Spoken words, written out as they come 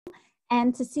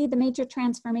and to see the major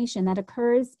transformation that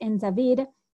occurs in David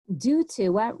due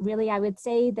to really, I would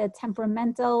say, the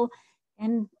temperamental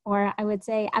or I would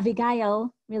say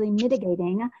Abigail really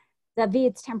mitigating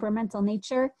David's temperamental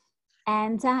nature.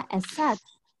 And as such,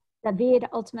 David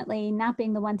ultimately not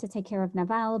being the one to take care of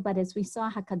Naval, but as we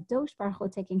saw HaKadosh Baruch Hu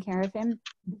taking care of him,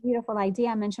 the beautiful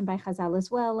idea mentioned by Chazal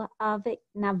as well of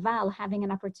Naval having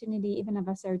an opportunity, even of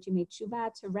Aser Jimei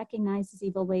Tshuva, to recognize his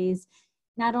evil ways.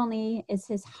 Not only is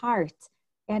his heart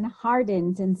and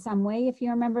hardened in some way, if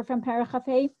you remember from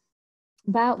Parachafei,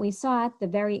 but we saw at the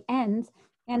very end,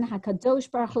 and HaKadosh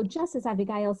Baruch Hu, just as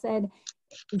Abigail said,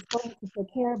 is going to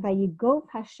take care of Vayigov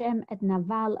Hashem et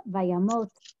Naval Vayamot.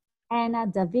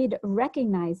 And David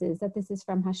recognizes that this is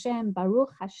from Hashem.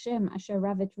 Baruch Hashem asher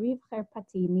ravet riv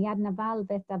cherpati miyad Naval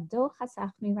vetavdo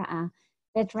chasach mira'a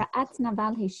vet ra'at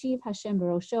Naval heshiv Hashem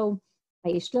barosho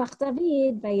vayishlach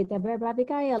David vayidaber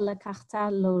b'Abigail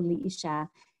lekachta lo liisha.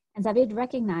 And David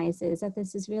recognizes that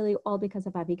this is really all because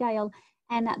of Abigail,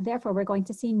 and therefore we're going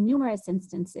to see numerous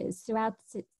instances throughout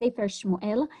Sefer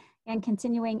Shmuel and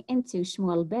continuing into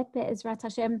Shmuel Bet Be'ezrat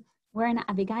Hashem, wherein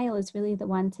Abigail is really the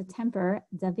one to temper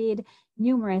David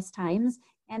numerous times.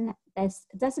 And this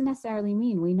doesn't necessarily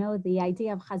mean, we know the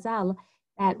idea of Chazal,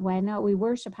 that when we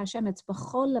worship Hashem, it's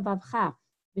b'chol levavcha,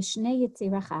 b'shnei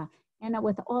yitzirecha, and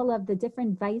with all of the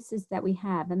different vices that we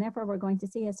have. And therefore, we're going to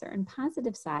see a certain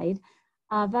positive side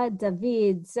of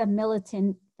David's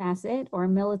militant facet or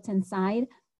militant side,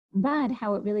 but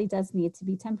how it really does need to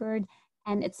be tempered.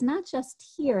 And it's not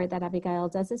just here that Abigail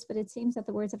does this, but it seems that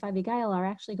the words of Abigail are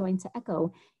actually going to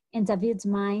echo in David's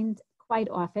mind quite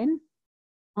often,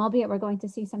 albeit we're going to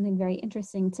see something very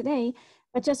interesting today.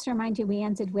 But just to remind you, we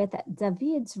ended with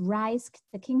David's rise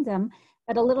to kingdom,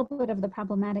 but a little bit of the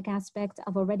problematic aspect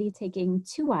of already taking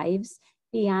 2 wives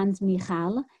beyond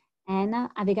Michal. And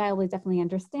Abigail would definitely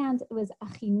understand it was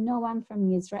Achinoam from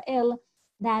Yisrael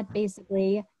that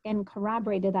basically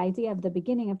corroborated the idea of the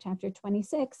beginning of chapter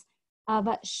 26 of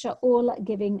Shaul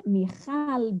giving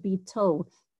Michal bito.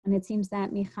 And it seems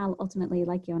that Michal ultimately,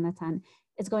 like Yonatan,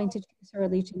 is going to choose her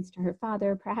allegiance to her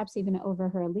father, perhaps even over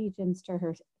her allegiance to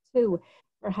her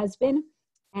husband.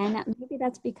 And maybe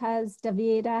that's because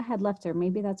David had left her.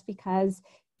 Maybe that's because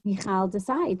Michal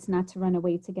decides not to run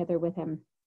away together with him.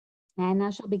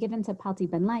 And she'll be given to Palti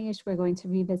ben Laish. We're going to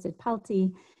revisit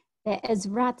Palti, the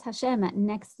Ezrat Hashem,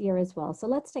 next year as well. So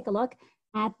let's take a look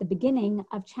at the beginning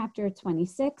of chapter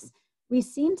 26. We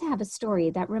seem to have a story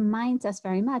that reminds us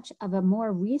very much of a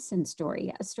more recent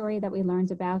story, a story that we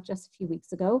learned about just a few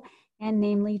weeks ago, and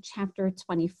namely chapter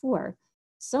 24.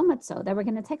 So much so that we're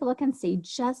going to take a look and see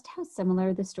just how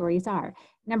similar the stories are.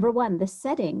 Number one, the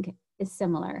setting is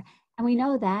similar. And we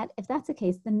know that if that's the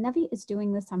case, the Navi is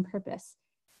doing this on purpose.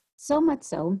 So much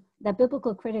so that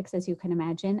biblical critics, as you can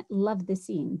imagine, love the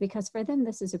scene, because for them,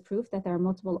 this is a proof that there are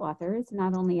multiple authors,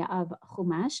 not only of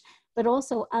Chumash, but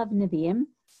also of Nevi'im.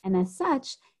 And as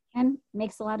such, and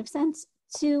makes a lot of sense,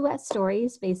 2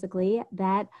 stories basically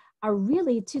that are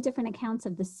really 2 different accounts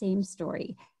of the same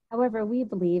story. However, we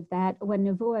believe that when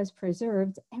Nevuah is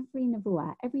preserved, every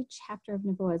Nevuah, every chapter of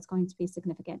Nevuah is going to be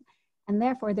significant. And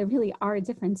therefore, there really are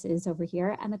differences over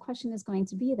here. And the question is going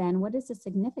to be then, what is the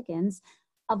significance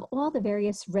of all the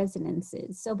various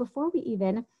resonances? So before we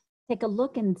even take a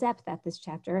look in depth at this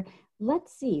chapter,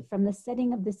 let's see from the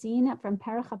setting of the scene from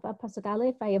Parachava Pasuk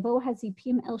Aleph, Vayavo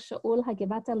hazipim el Shaul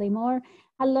hagevata lemor,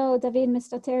 Hello, David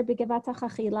mistater begevata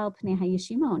chachila pnei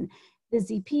hayishimon. The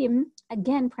Zipim,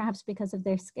 again, perhaps because of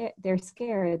their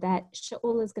scare that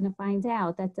Shaul is going to find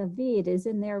out that David is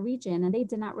in their region, and they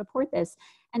did not report this.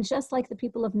 And just like the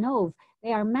people of Nov,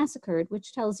 they are massacred,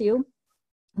 which tells you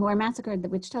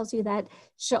that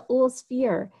Shaul's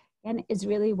fear is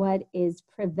really what is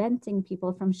preventing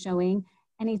people from showing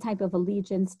any type of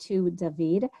allegiance to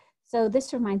David. So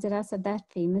this reminded us of that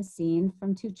famous scene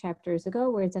from 2 chapters ago,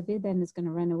 where David then is going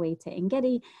to run away to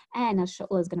En-Gedi, and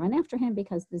Shaul is going to run after him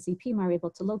because the Zipim are able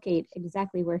to locate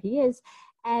exactly where he is.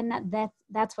 And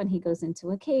that's when he goes into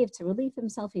a cave to relieve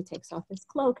himself. He takes off his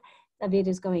cloak. David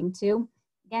is going to,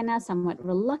 again, somewhat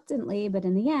reluctantly, but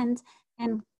in the end,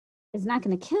 and is not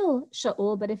going to kill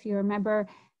Shaul, but if you remember,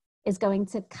 is going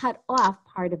to cut off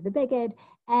part of the beged,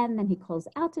 and then he calls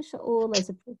out to Shaul as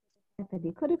a proof that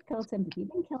he could have killed him, but he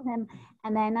didn't kill him.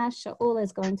 And then Shaul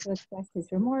is going to express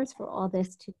his remorse for all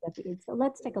this to David. So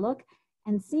let's take a look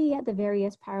and see the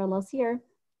various parallels here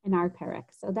in our parak.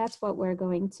 So that's what we're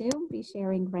going to be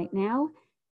sharing right now.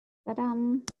 But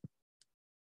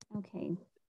okay.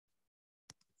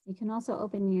 You can also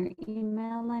open your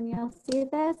email and you'll see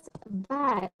this.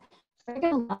 But we're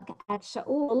going to look at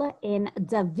Shaul in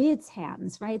David's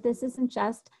hands, right? This isn't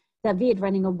just David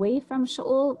running away from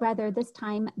Shaul. Rather, this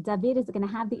time, David is going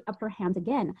to have the upper hand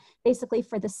again, basically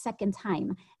for the second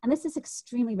time. And this is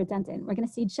extremely redundant. We're going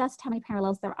to see just how many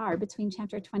parallels there are between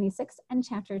chapter 26 and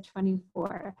chapter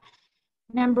 24.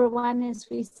 Number one is,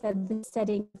 we said, the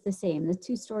setting is the same. The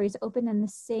two stories open in the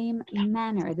same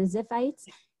manner. The Ziphites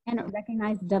and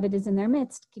recognize David is in their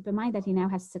midst. Keep in mind that he now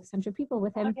has 600 people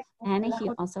with him, and he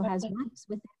also has wives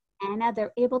with him. And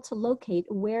they're able to locate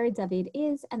where David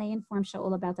is, and they inform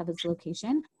Shaul about David's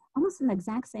location, almost in the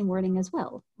exact same wording as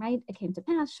well, right? It came to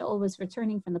pass, Shaul was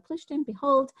returning from the Plishtim.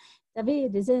 Behold,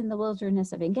 David is in the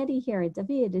wilderness of En-Gedi. Here,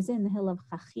 David is in the hill of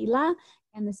Chachila,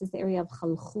 and this is the area of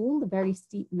Chalchul, the very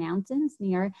steep mountains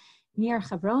near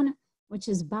Hebron, which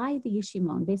is by the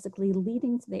Yeshimon, basically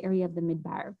leading to the area of the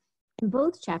Midbar. In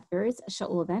both chapters,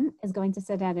 Shaul then is going to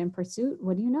set out in pursuit,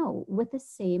 what do you know, with the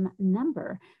same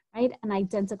number, right? An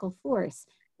identical force,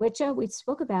 which we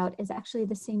spoke about is actually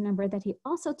the same number that he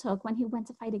also took when he went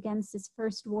to fight against his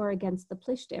first war against the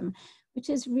Plishtim,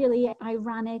 which is really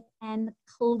ironic and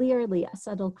clearly a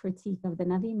subtle critique of the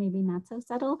Navi, maybe not so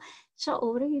subtle.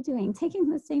 Shaul, what are you doing? Taking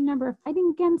the same number,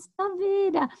 fighting against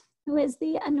David, who is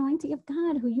the anointing of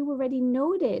God, who you already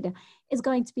noted is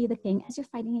going to be the king, as you're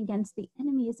fighting against the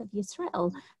enemies of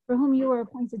Yisrael, for whom you were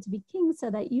appointed to be king so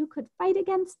that you could fight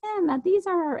against them. These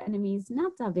are our enemies,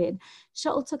 not David.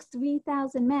 Shaul took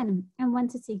 3,000 men and went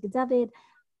to seek David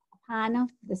upon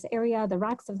this area, the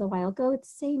rocks of the wild goats.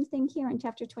 Same thing here in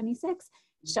chapter 26.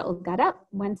 Shaul got up,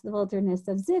 went to the wilderness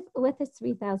of Ziph with his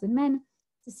 3,000 men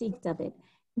to seek David.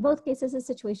 In both cases, a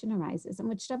situation arises in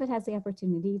which David has the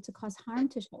opportunity to cause harm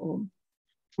to Shaul,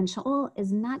 and Shaul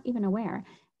is not even aware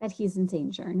that he's in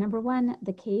danger. Number one,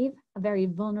 the cave, a very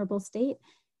vulnerable state,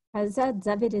 because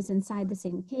David is inside the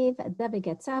same cave. David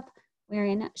gets up,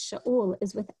 wherein Shaul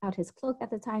is without his cloak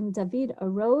at the time. David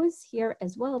arose here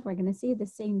as well. We're going to see the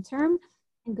same term,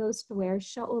 and goes to where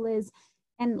Shaul is.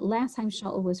 And last time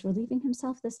Shaul was relieving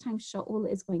himself, this time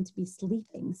Shaul is going to be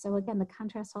sleeping. So again, the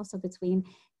contrast also between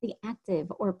the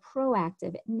active or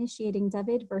proactive initiating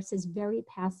David versus very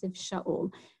passive Shaul,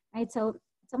 right? So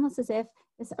it's almost as if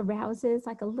this arouses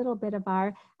like a little bit of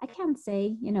our, I can't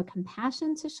say,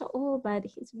 compassion to Shaul, but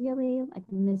he's really like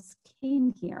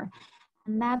miscame here.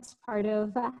 And that's part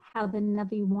of how the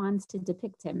Navi wants to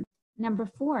depict him. Number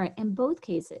four, in both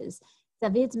cases,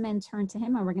 David's men turn to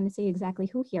him, and we're going to see exactly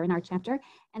who here in our chapter,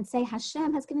 and say,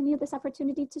 Hashem has given you this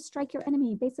opportunity to strike your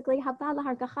enemy. Basically, Hava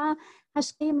lahargacha,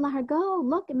 Hashem lahargo.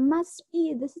 Look, it must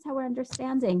be. This is how we're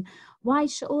understanding why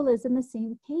Shaul is in the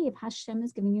same cave. Hashem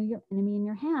is giving you your enemy in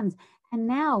your hands. And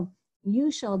now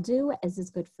you shall do as is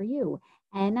good for you.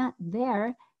 And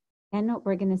there, and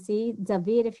we're going to see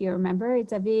David, if you remember,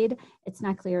 David, it's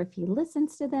not clear if he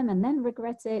listens to them and then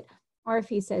regrets it, or if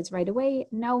he says right away,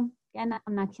 no, again,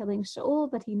 I'm not killing Shaul,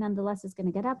 but he nonetheless is going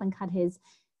to get up and cut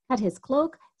his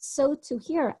cloak. So to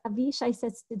here, Avishai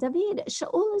says to David,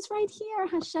 Shaul is right here.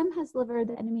 Hashem has delivered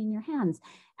the enemy in your hands.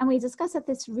 And we discuss that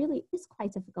this really is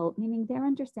quite difficult, meaning they're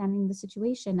understanding the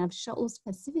situation of Shaul's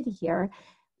passivity here,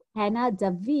 and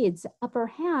David's upper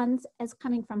hand as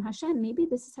coming from Hashem. Maybe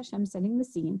this is Hashem setting the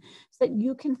scene so that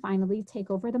you can finally take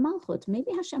over the Malchut.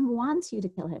 Maybe Hashem wants you to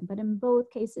kill him, but in both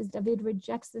cases, David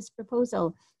rejects this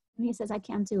proposal. And he says, I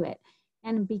can't do it.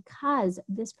 And because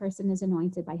this person is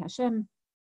anointed by Hashem,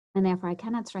 and therefore I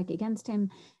cannot strike against him,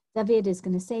 David is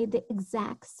going to say the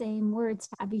exact same words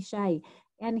to Avishai.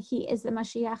 And he is the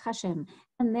Mashiach Hashem.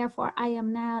 And therefore I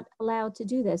am not allowed to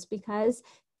do this, because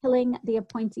killing the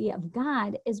appointee of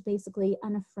God is basically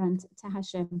an affront to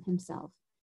Hashem himself.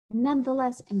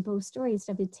 Nonetheless, in both stories,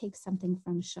 David takes something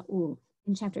from Shaul.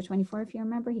 In chapter 24, if you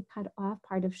remember, he cut off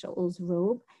part of Shaul's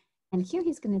robe. And here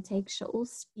he's going to take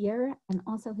Shaul's spear and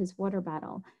also his water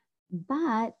bottle.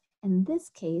 But in this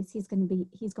case, he's going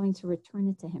to return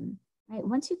it to him. Right?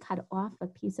 Once you cut off a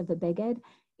piece of a beged,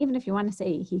 even if you want to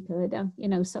say he could,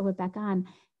 sew it back on,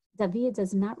 David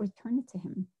does not return it to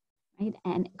him. Right?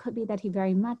 And it could be that he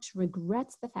very much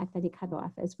regrets the fact that he cut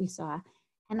off, as we saw.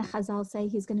 And the Chazal say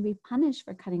he's going to be punished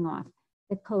for cutting off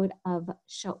the coat of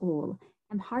Shaul.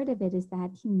 And part of it is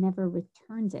that he never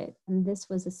returned it. And this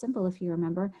was a symbol, if you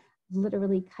remember,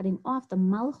 literally cutting off the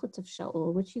malchut of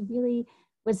Shaul, which he really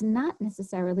was not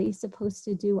necessarily supposed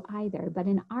to do either. But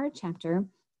in our chapter,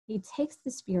 he takes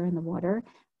the spear in the water.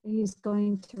 He's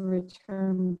going to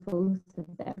return both of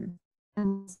them.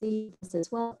 And we'll see this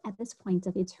as well. At this point,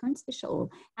 David turns to Shaul,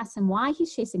 asks him why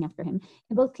he's chasing after him.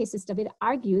 In both cases, David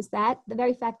argues that the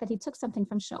very fact that he took something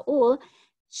from Shaul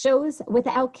shows,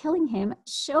 without killing him,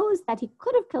 shows that he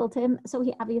could have killed him. So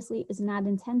he obviously is not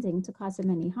intending to cause him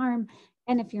any harm.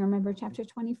 And if you remember chapter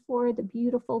 24, the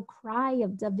beautiful cry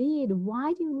of David,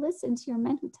 why do you listen to your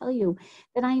men who tell you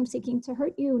that I am seeking to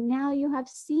hurt you? Now you have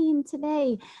seen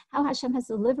today how Hashem has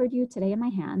delivered you today in my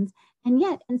hands. And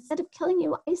yet, instead of killing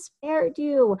you, I spared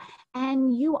you.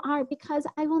 And you are, because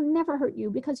I will never hurt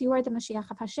you, because you are the Mashiach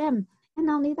of Hashem. And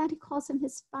not only that, he calls him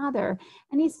his father.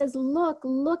 And he says,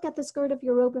 look at the skirt of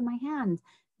your robe in my hand.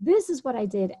 This is what I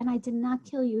did, and I did not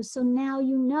kill you. So now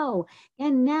you know,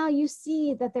 and now you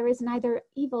see that there is neither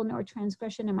evil nor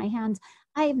transgression in my hands.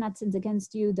 I have not sinned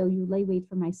against you, though you lay wait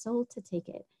for my soul to take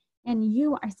it. And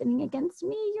you are sinning against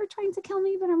me. You're trying to kill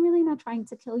me, but I'm really not trying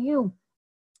to kill you.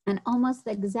 And almost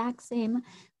the exact same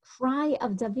cry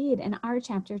of David in our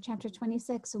chapter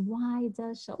 26. Why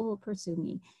does Shaul pursue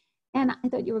me? And I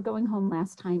thought you were going home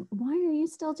last time. Why are you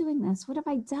still doing this? What have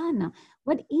I done?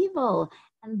 What evil?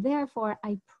 And therefore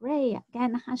I pray,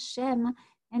 again, Hashem,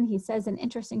 and he says an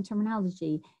interesting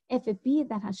terminology, if it be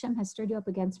that Hashem has stirred you up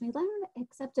against me, let him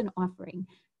accept an offering,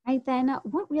 right? Then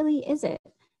what really is it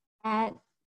that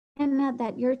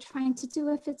you're trying to do?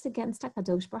 If it's against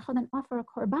HaKadosh Baruch Hu, then offer a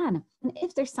korban. And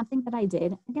if there's something that I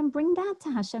did, again, bring that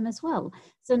to Hashem as well.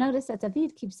 So notice that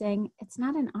David keeps saying, it's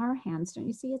not in our hands. Don't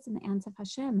you see? It's in the hands of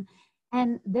Hashem.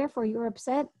 And therefore you're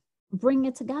upset, bring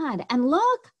it to God. And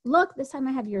look, this time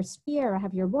I have your spear, I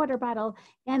have your water bottle.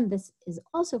 And this is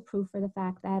also proof for the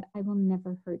fact that I will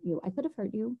never hurt you. I could have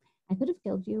hurt you, I could have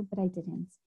killed you, but I didn't.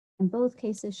 In both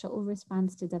cases, Shaul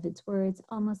responds to David's words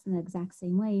almost in the exact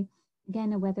same way.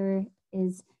 Again,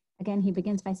 he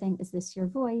begins by saying, is this your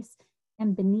voice?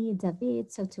 And Beni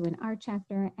David, so too in our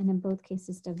chapter. And in both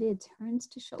cases, David turns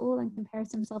to Shaul and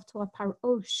compares himself to a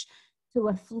parosh, to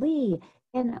a flea.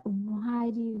 And why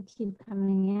do you keep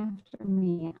coming after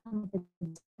me?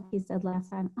 He said last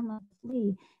time, I'm a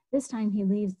flea. This time he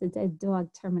leaves the dead dog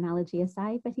terminology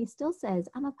aside, but he still says,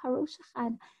 I'm a parosh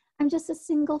echad. I'm just a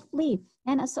single flea.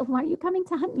 And so why are you coming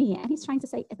to hunt me? And he's trying to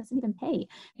say, it doesn't even pay.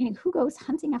 Who goes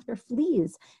hunting after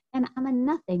fleas? And I'm a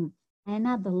nothing. And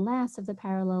now the last of the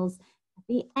parallels,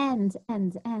 the end,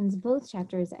 both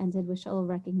chapters ended with Shaul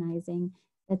recognizing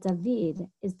that David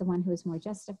is the one who is more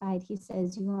justified. He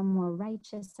says, you are more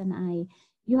righteous than I.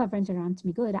 You have rendered unto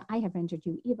me good. I have rendered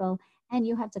you evil. And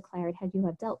you have declared how you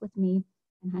have dealt with me.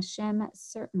 And Hashem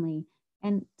certainly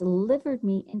and delivered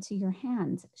me into your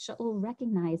hands. Shaul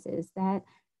recognizes that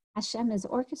Hashem is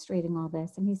orchestrating all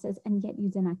this. And he says, and yet you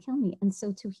did not kill me. And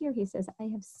so to here, he says, I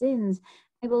have sinned.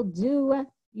 I will do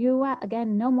you,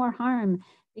 again, no more harm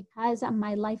because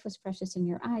my life was precious in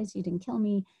your eyes. You didn't kill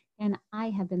me. And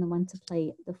I have been the one to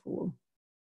play the fool.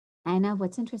 And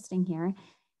what's interesting here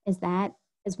is that,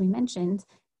 as we mentioned,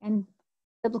 and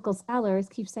biblical scholars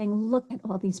keep saying, look at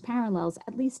all these parallels,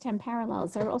 at least 10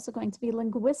 parallels. There are also going to be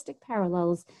linguistic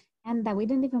parallels, and that we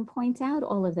didn't even point out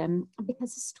all of them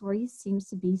because the story seems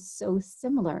to be so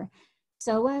similar.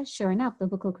 So sure enough,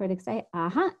 biblical critics say,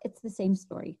 it's the same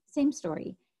story.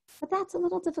 But that's a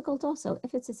little difficult also.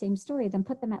 If it's the same story, then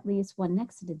put them at least one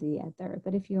next to the other.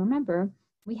 But if you remember,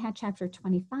 we had chapter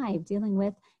 25 dealing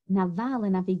with Naval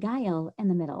and Abigail in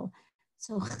the middle.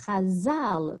 So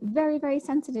Chazal, very, very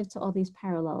sensitive to all these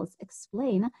parallels,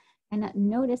 explain and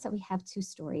notice that we have two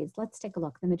stories. Let's take a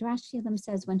look. The Midrash Shilim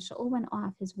says, when Shaul went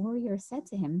off, his warrior said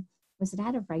to him, was it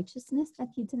out of righteousness that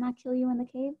he did not kill you in the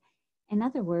cave? In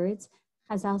other words,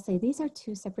 Chazal say these are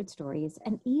two separate stories.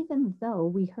 And even though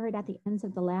we heard at the end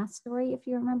of the last story, if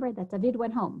you remember, that David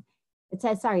went home, it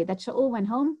says, that Shaul went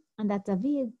home and that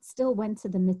David still went to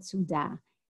the Mitzudah.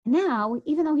 Now,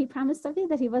 even though he promised David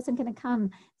that he wasn't going to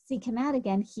come seek him out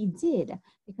again, he did.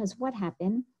 Because what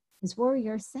happened? His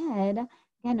warrior said,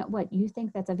 again, what, you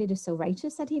think that David is so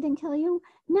righteous that he didn't kill you?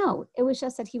 No, it was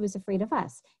just that he was afraid of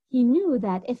us. He knew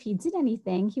that if he did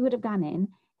anything, he would have gone in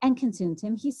and consumed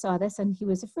him. He saw this and he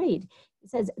was afraid. It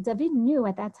says, David knew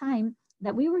at that time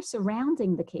that we were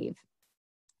surrounding the cave.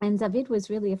 And David was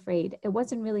really afraid. It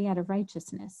wasn't really out of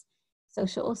righteousness. So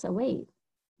Shaul said, wait.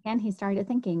 Again, he started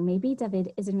thinking, maybe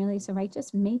David isn't really so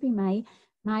righteous. Maybe my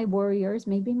warriors,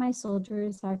 maybe my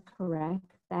soldiers are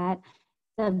correct that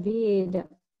David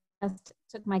just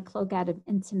took my cloak out of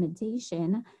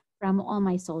intimidation from all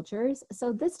my soldiers.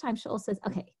 So this time Shaul says,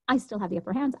 okay, I still have the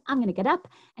upper hand. I'm going to get up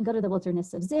and go to the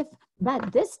wilderness of Ziph.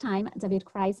 But this time David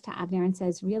cries to Abner and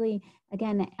says, really,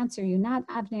 again, answer you not,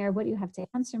 Abner. What do you have to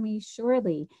answer me?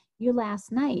 Surely you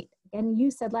last night, and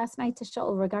you said last night to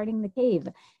Shaul regarding the cave,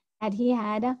 that he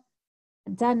had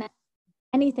done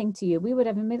anything to you, we would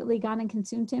have immediately gone and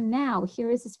consumed him. Now,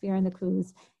 here is the spear and the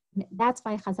cruse. That's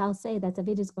why Chazal say that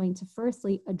David is going to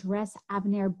firstly address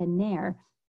Abner ben Ner,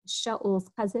 Shaul's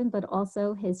cousin, but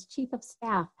also his chief of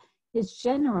staff, his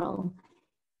general.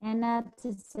 and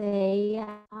to say,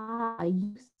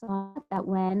 you thought that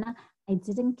when I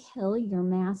didn't kill your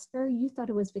master, you thought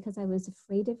it was because I was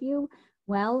afraid of you.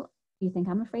 Well, do you think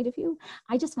I'm afraid of you?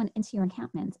 I just went into your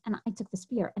encampment and I took the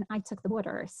spear and I took the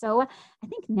water. So I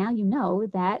think now you know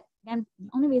that, again, the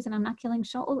only reason I'm not killing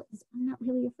Shaul is I'm not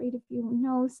really afraid of you.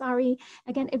 No, sorry.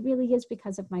 Again, it really is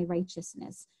because of my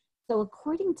righteousness. So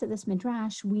according to this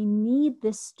midrash, we need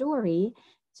this story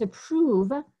to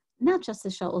prove not just the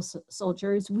Shaul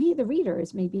soldiers, we the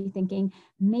readers may be thinking,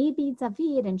 maybe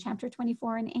David in chapter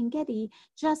 24 in En Gedi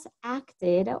just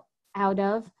acted out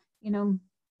of,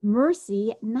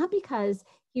 mercy, not because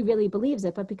he really believes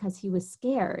it, but because he was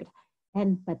scared.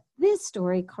 But this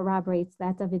story corroborates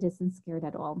that David isn't scared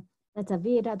at all. That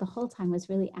David the whole time was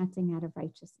really acting out of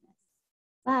righteousness.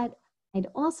 But I'd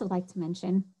also like to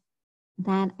mention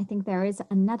that I think there is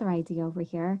another idea over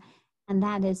here, and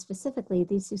that is specifically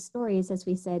these two stories, as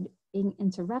we said, being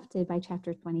interrupted by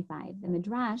chapter 25. The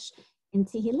Midrash in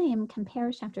Tehillim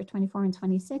compares chapter 24 and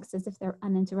 26 as if they're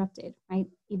uninterrupted, right?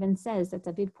 Even says that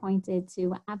David pointed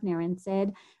to Abner and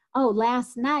said, oh,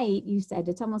 last night you said,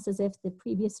 it's almost as if the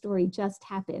previous story just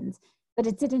happened, but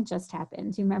it didn't just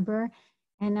happen. Do you remember?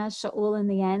 And Shaul in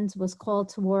the end was called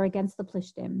to war against the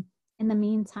Plishtim. In the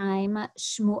meantime,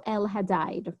 Shmuel had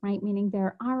died, right? Meaning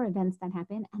there are events that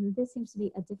happen, and this seems to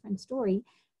be a different story,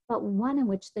 but one in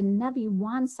which the Navi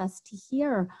wants us to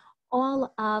hear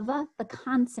all of the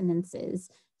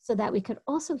consonances so that we could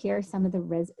also hear some of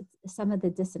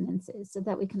the dissonances, so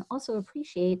that we can also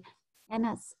appreciate and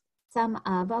some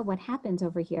of what happens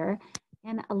over here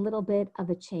and a little bit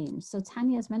of a change. So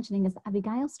Tanya is mentioning is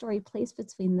Abigail's story placed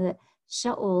between the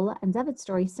Shaul and David's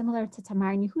story, similar to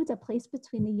Tamar and Yehuda, placed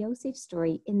between the Yosef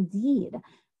story. Indeed,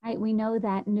 right? We know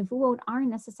that Nevuot aren't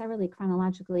necessarily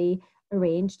chronologically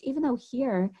arranged, even though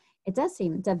here it does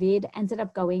seem David ended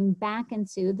up going back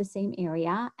into the same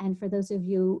area. And for those of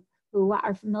you who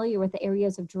are familiar with the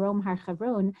areas of Jerome Har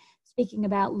Hebron, speaking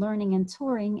about learning and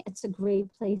touring, it's a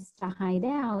great place to hide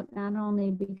out, not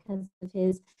only because of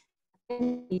his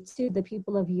to the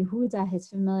people of Yehuda, his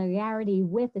familiarity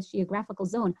with this geographical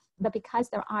zone, but because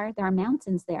there are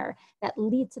mountains there that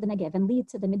lead to the Negev and lead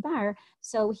to the Midbar,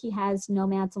 so he has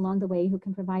nomads along the way who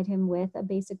can provide him with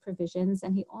basic provisions,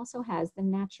 and he also has the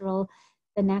natural,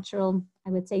 I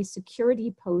would say,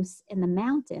 security posts in the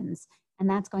mountains, and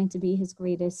that's going to be his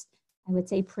greatest, I would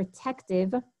say,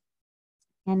 protective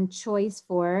and choice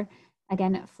for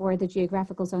the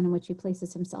geographical zone in which he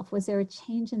places himself. Was there a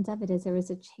change in David as there was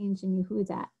a change in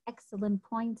Yehuda? Excellent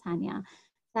point, Tanya.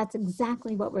 That's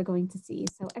exactly what we're going to see.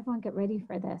 So everyone get ready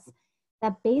for this.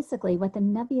 That basically what the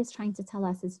Navi is trying to tell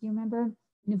us is, you remember,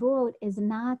 Nevuot is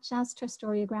not just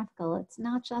historiographical. It's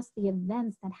not just the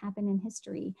events that happen in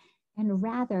history. And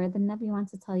rather, the Navi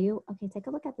wants to tell you, okay, take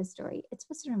a look at this story. It's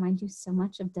supposed to remind you so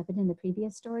much of David in the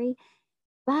previous story,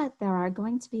 but there are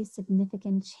going to be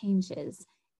significant changes.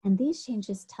 And these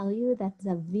changes tell you that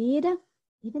David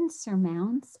even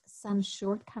surmounts some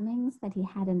shortcomings that he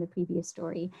had in the previous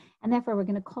story. And therefore, we're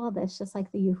going to call this, just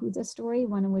like the Yehuda story,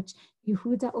 one in which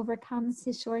Yehuda overcomes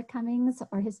his shortcomings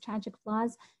or his tragic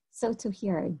flaws. So to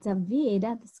here, David,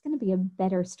 this is going to be a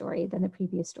better story than the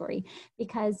previous story,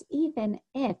 because even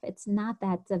if it's not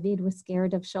that David was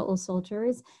scared of Shaul's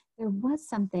soldiers, there was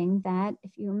something that,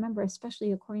 if you remember,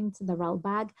 especially according to the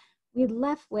Ralbag, we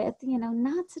left with,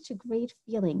 not such a great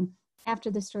feeling after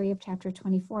the story of chapter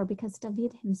 24, because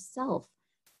David himself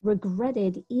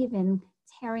regretted even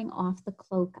tearing off the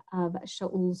cloak of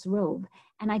Shaul's robe.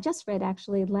 And I just read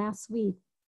actually last week,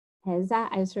 as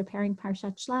I was preparing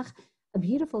Parshat Shlach, a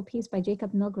beautiful piece by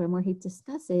Jacob Milgram where he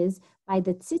discusses by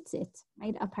the tzitzit,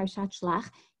 right, of Parshat Shlach,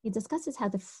 he discusses how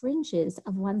the fringes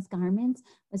of one's garments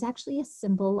was actually a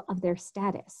symbol of their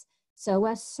status.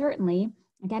 So certainly,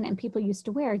 again, and people used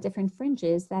to wear different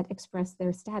fringes that express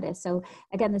their status. So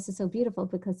again, this is so beautiful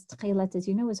because tchelet, as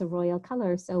you know, is a royal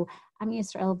color. So Am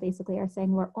Yisrael basically are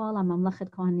saying we're all a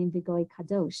mamlachet kohanim v'goy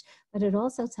kadosh. But it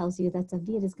also tells you that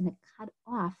David is going to cut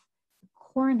off the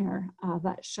corner of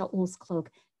Shaul's cloak.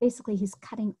 Basically, he's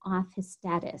cutting off his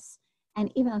status.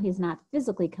 And even though he's not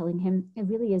physically killing him, it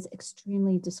really is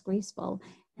extremely disgraceful.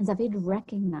 And David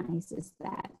recognizes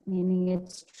that, meaning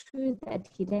it's true that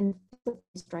he didn't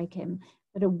strike him,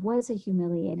 but it was a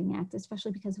humiliating act,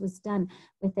 especially because it was done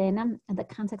within the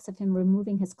context of him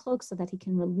removing his cloak so that he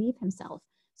can relieve himself.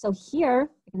 So here,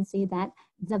 you're going to see that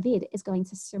David is going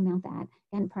to surmount that.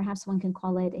 And perhaps one can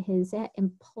call it his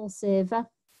impulsive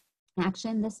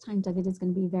action. This time, David is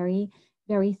going to be very,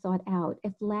 very thought out.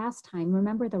 If last time,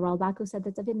 remember the Ralbag who said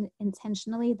that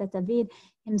David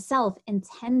himself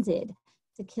intended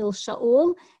to kill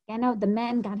Shaul. The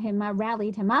men got him,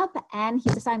 rallied him up, and he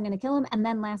decided, I'm going to kill him. And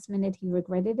then last minute, he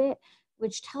regretted it,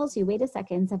 which tells you, wait a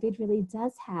second, David really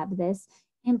does have this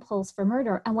impulse for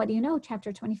murder. And what do you know?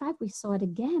 Chapter 25, we saw it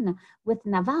again with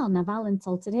Naval. Naval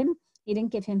insulted him. He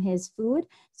didn't give him his food.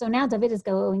 So now David is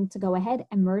going to go ahead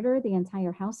and murder the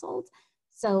entire household.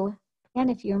 So again,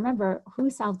 if you remember, who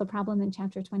solved the problem in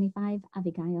chapter 25?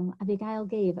 Abigail. Abigail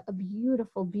gave a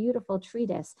beautiful, beautiful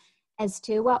treatise as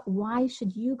to why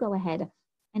should you go ahead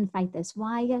and fight this?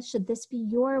 Why should this be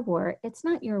your war? It's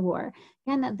not your war.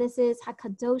 Again, this is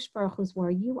HaKadosh Baruch Hu's war.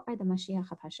 You are the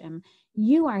Mashiach of Hashem.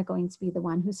 You are going to be the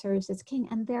one who serves as king,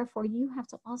 and therefore you have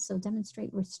to also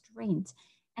demonstrate restraint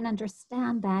and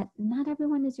understand that not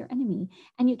everyone is your enemy.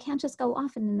 And you can't just go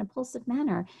off in an impulsive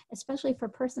manner, especially for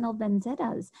personal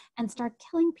vendettas, and start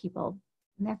killing people.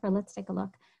 And therefore, let's take a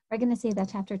look. We're going to see that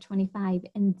chapter 25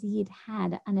 indeed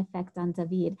had an effect on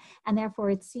David. And therefore,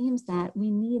 it seems that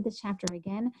we need the chapter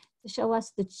again to show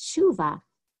us the tshuva.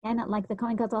 And like the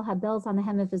Kohen Gadol had bells on the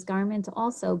hem of his garment,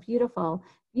 also beautiful,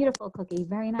 beautiful cookie,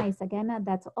 very nice. Again,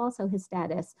 that's also his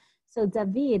status. So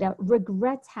David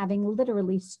regrets having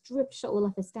literally stripped Shaul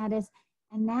of his status.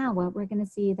 And now we're going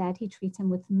to see that he treats him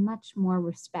with much more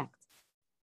respect.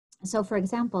 So for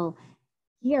example,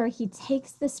 here he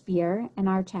takes the spear in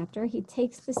our chapter, he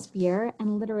takes the spear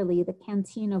and literally the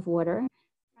canteen of water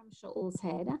from Shaul's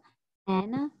head.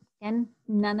 And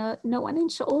no one in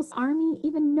Shaul's army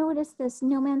even noticed this.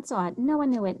 No man saw it. No one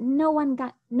knew it. No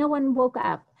one woke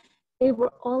up. They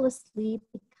were all asleep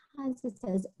because it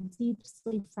says deep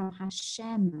sleep from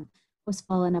Hashem was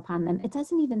fallen upon them. It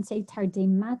doesn't even say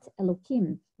tardemat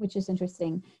Elokim, which is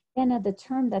interesting. And the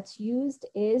term that's used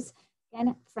is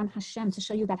and from Hashem, to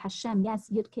show you that Hashem, yes,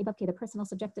 Yud Kei Vav Kei, the personal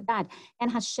subjective God,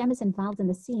 and Hashem is involved in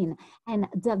the scene. And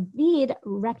David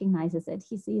recognizes it.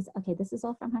 He sees, okay, this is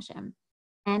all from Hashem.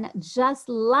 And just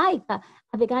like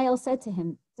Abigail said to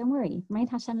him, don't worry, right?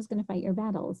 Hashem is going to fight your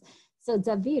battles. So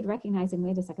David recognizing,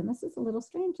 wait a second, this is a little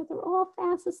strange that they're all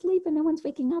fast asleep and no one's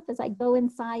waking up as I go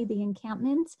inside the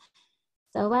encampment.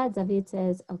 So David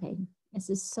says, okay, this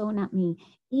is so not me.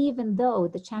 Even though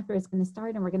the chapter is going to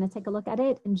start, and we're going to take a look at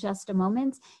it in just a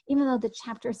moment, even though the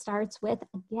chapter starts with,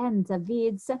 again,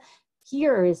 David's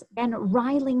peers and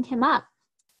riling him up,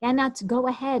 and not to go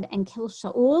ahead and kill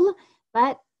Shaul,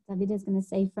 but David is going to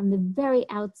say from the very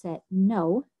outset,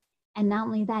 no. And not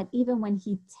only that, even when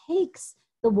he takes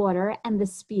the water and the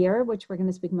spear, which we're going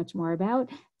to speak much more about,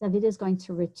 David is going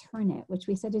to return it, which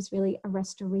we said is really a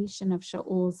restoration of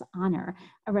Shaul's honor,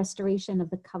 a restoration of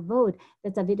the kavod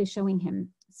that David is showing him.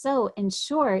 So in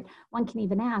short, one can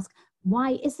even ask,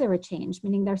 why is there a change?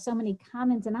 Meaning there are so many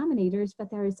common denominators, but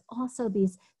there is also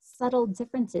these subtle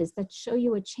differences that show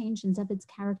you a change in David's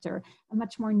character, a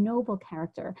much more noble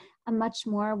character, a much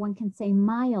more, one can say,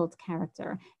 mild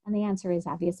character. And the answer is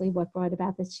obviously what brought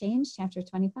about this change. Chapter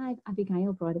 25,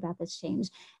 Abigail brought about this change.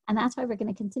 And that's why we're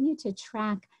going to continue to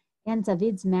track and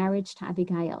David's marriage to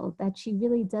Abigail, that she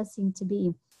really does seem to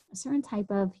be a certain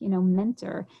type of,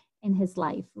 mentor in his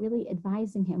life, really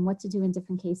advising him what to do in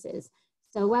different cases.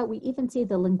 So we even see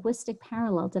the linguistic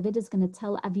parallel. David is going to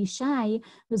tell Avishai,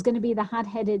 who's going to be the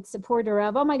hot-headed supporter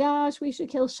of, oh my gosh, we should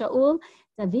kill Shaul.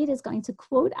 David is going to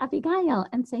quote Abigail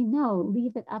and say, no,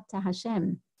 leave it up to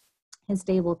Hashem. His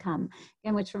day will come.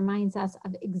 Again, which reminds us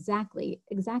of exactly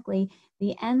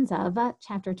the end of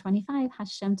chapter 25.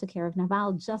 Hashem took care of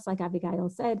Naval, just like Abigail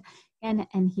said, and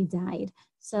he died.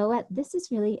 So this is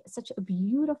really such a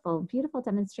beautiful, beautiful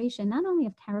demonstration, not only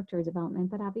of character development,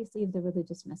 but obviously of the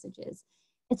religious messages.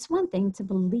 It's one thing to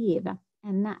believe,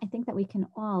 and I think that we can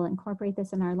all incorporate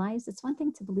this in our lives. It's one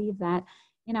thing to believe that,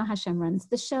 Hashem runs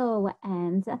the show,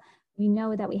 and we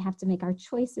know that we have to make our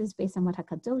choices based on what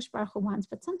HaKadosh Baruch Hu wants,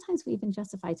 but sometimes we even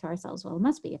justify to ourselves, well, it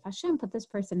must be, if Hashem put this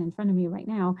person in front of me right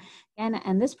now,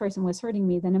 and this person was hurting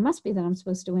me, then it must be that I'm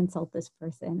supposed to insult this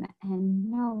person.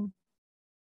 And no,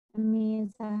 it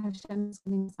means that Hashem is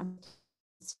giving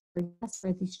us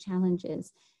for these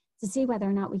challenges to see whether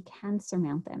or not we can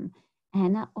surmount them.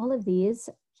 And all of these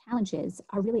challenges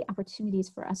are really opportunities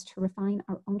for us to refine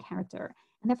our own character.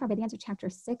 And therefore, by the end of chapter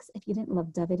 6, if you didn't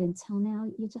love David until now,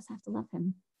 you just have to love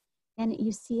him. And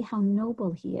you see how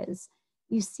noble he is.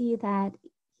 You see that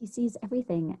he sees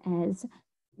everything as,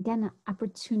 again,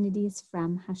 opportunities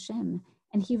from Hashem.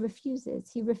 And he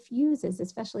refuses,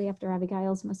 especially after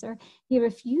Abigail's Musar, he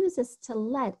refuses to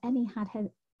let any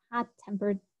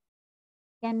hot-tempered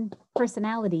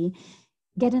personality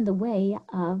get in the way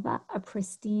of a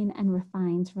pristine and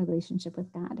refined relationship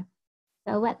with God.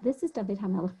 So this is David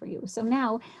HaMelech for you. So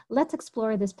now let's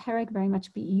explore this parak very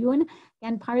much b'iyun.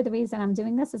 And part of the reason I'm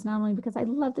doing this is not only because I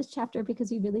love this chapter,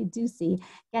 because you really do see,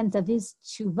 again, David's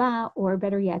tshuva, or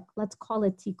better yet, let's call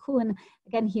it tikkun.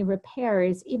 Again, he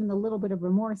repairs even the little bit of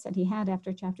remorse that he had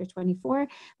after chapter 24.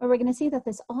 But we're going to see that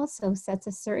this also sets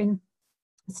a certain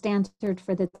standard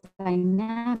for the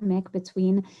dynamic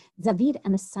between David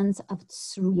and the sons of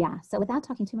Tzruya. So without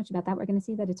talking too much about that, we're going to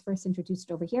see that it's first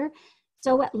introduced over here.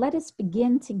 So let us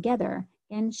begin together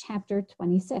in chapter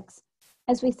 26.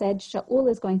 As we said, Shaul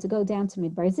is going to go down to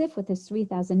Midbar Zif with his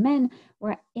 3,000 men.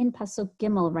 We're in Pasuk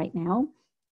Gimel right now.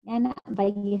 And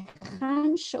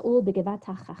Vayichan Shaul begevat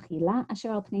hachachila asher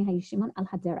al pnei hayishimon al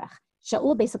haderach.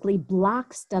 Shaul basically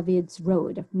blocks David's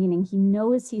road, meaning he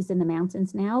knows he's in the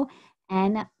mountains now.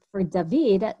 And for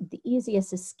David, the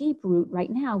easiest escape route right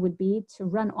now would be to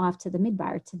run off to the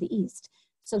Midbar, to the east.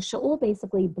 So Shaul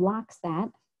basically blocks that.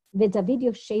 David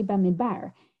Yoshe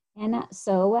Midbar. And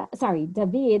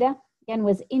David, again,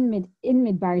 was in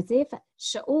Midbar Zif.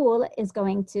 Shaul is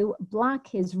going to block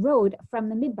his road from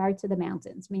the Midbar to the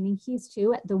mountains, meaning he's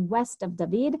to the west of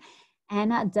David.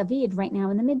 And David, right now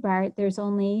in the Midbar, there's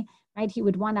only, right, he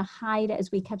would want to hide,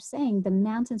 as we kept saying, the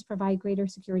mountains provide greater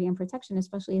security and protection,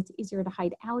 especially it's easier to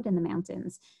hide out in the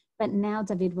mountains. But now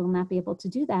David will not be able to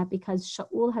do that because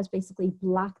Shaul has basically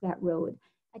blocked that road.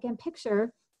 Again,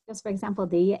 picture, just for example,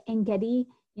 the Engedi,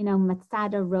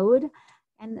 Matsada road,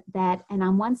 and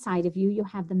on one side of you, you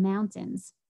have the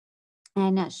mountains.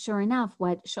 And sure enough,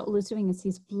 what Shaul is doing is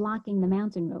he's blocking the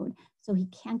mountain road. So he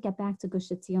can't get back to Gush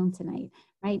Etzion tonight,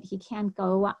 right? He can't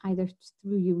go either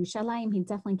through Yerushalayim. He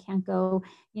definitely can't go,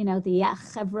 the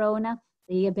Chevron,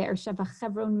 the Beersheba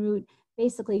Chevron route.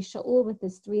 Basically, Shaul with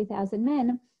his 3,000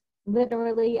 men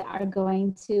literally are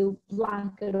going to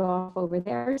block it off over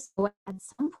there. So at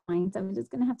some point, I'm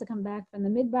just going to have to come back from the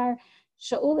Midbar.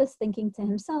 Shaul is thinking to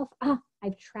himself,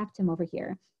 I've trapped him over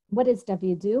here. What does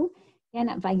David do? And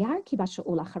Vayar kiba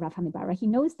Shaul acharav hamidbar. He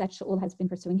knows that Shaul has been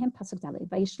pursuing him. Pasuk Daled.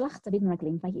 Vayishlach David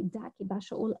meraglim. Vayida kiba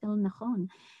Shaul el nachon.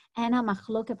 And a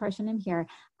machloka parshanim here.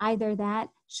 Either that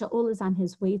Shaul is on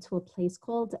his way to a place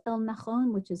called El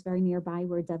Nachon, which is very nearby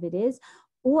where David is,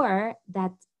 or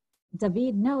that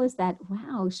David knows that,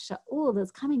 wow, Shaul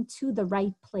is coming to the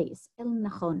right place, El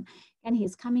Nachon, and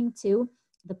he's coming to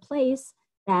the place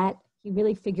that he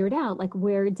really figured out, like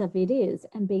where David is,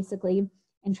 and basically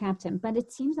entrapped him. But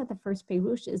it seems that the first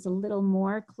Perush is a little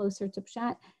more closer to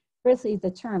Pshat. Firstly,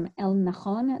 the term El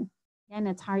Nachon, and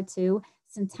it's hard to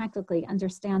syntactically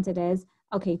understand it as,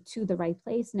 okay, to the right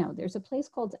place. No, there's a place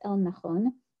called El Nachon,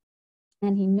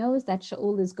 and he knows that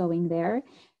Shaul is going there.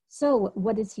 So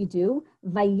what does he do?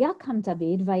 Vayakam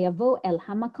David, vayavo el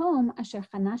hamakom asher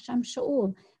chanasham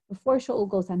Shaul. Before Shaul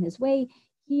goes on his way,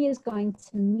 he is going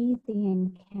to meet the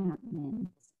encampment.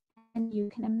 And you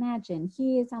can imagine,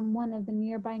 he is on one of the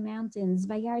nearby mountains.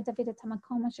 Vayar David et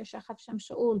hamakom asher shachav sham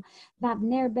Shaul,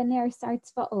 v'avner bener sar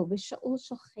tzva'o, v'Shaul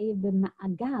shochev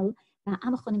b'ma'agal,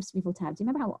 v'ha'amachonim svivotav. Do you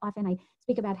remember how often I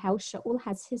speak about how Shaul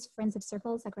has his friends of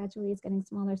circles that gradually is getting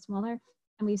smaller and smaller?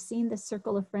 And we've seen this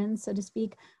circle of friends, so to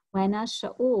speak, when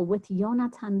Shaul with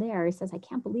Yonatan there says, I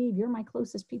can't believe you're my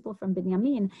closest people from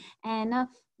Binyamin. And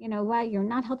you're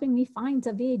not helping me find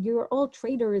David. You're all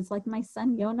traitors like my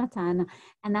son Yonatan.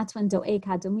 And that's when Doeg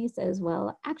Hadomi says,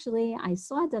 well, actually, I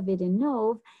saw David in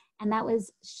Nov, and that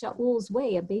was Shaul's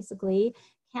way of basically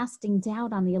casting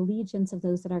doubt on the allegiance of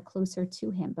those that are closer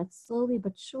to him. But slowly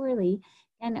but surely,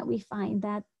 and we find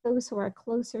that those who are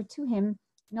closer to him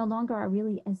no longer are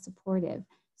really as supportive.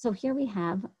 So here we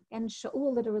have, and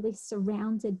Shaul literally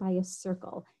surrounded by a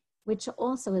circle, which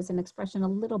also is an expression a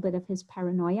little bit of his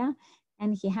paranoia,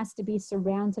 and he has to be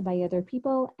surrounded by other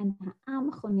people, and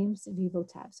ha'am chonim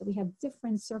sevivotav. So we have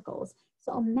different circles.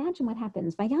 So imagine what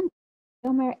happens. Vayan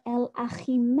yomer el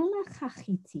Achimelech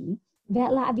hachiti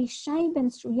ve'el Avishai ben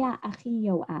Tzruya achi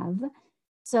Yoav.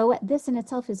 So this in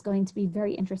itself is going to be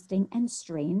very interesting and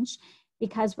strange,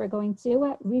 because we're going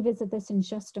to revisit this in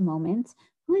just a moment.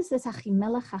 Who is this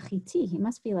Achimelech Hachiti? He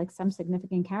must be like some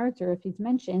significant character if he's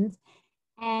mentioned.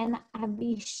 And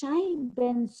Avishai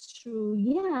ben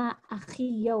Tzruya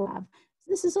Achi Yoav. So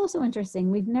this is also interesting.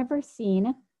 We've never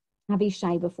seen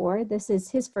Avishai before. This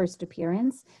is his first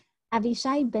appearance.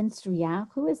 Avishai ben Tzruya.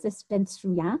 Who is this ben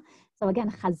Tzruya? So again,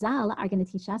 Chazal are going to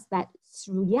teach us that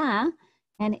Tzruya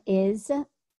and is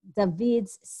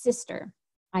David's sister,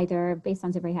 either based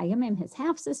on Zivrei Hayamim, his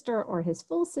half-sister or his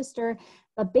full sister,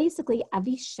 but basically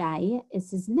Avishai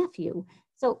is his nephew.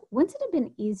 So wouldn't it have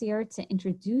been easier to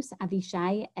introduce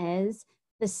Avishai as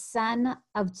the son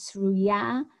of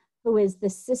Tzruya, who is the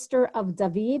sister of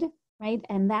David, right?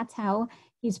 And that's how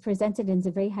he's presented in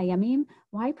Zivrei Hayamim.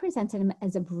 Why presented him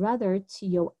as a brother to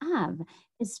Yoav?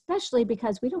 Especially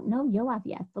because we don't know Yoav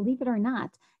yet, believe it or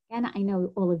not. And I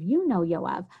know all of you know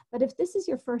Yoav, but if this is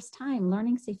your first time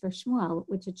learning Sefer Shmuel,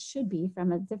 which it should be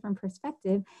from a different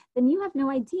perspective, then you have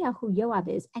no idea who Yoav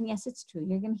is. And yes, it's true,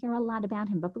 you're going to hear a lot about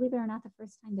him, but believe it or not, the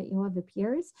first time that Yoav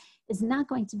appears is not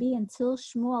going to be until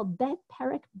Shmuel Bet,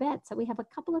 Perek Bet. So we have a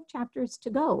couple of chapters to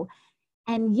go.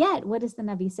 And yet, what is the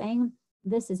Navi saying?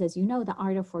 This is, as you know, the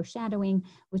art of foreshadowing,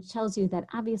 which tells you that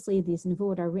obviously these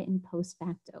Nevuot are written post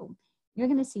facto. You're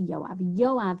going to see Yoav.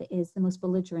 Yoav is the most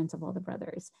belligerent of all the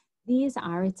brothers. It's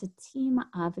a team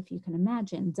of, if you can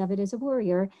imagine, David is a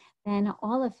warrior, then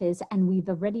all of his, and we've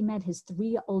already met his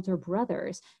 3 older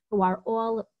brothers who are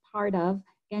all part of,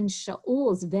 again,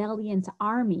 Shaul's valiant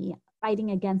army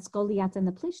fighting against Goliath and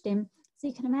the Plishtim. So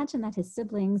you can imagine that his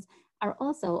siblings are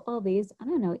also all these, I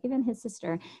don't know, even his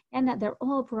sister, and that they're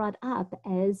all brought up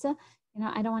as,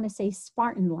 I don't want to say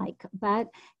Spartan-like, but,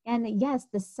 and yes,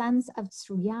 the sons of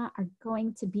Tsuya are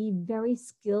going to be very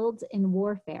skilled in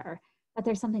warfare, but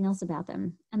there's something else about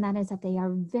them, and that is that they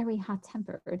are very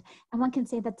hot-tempered. And one can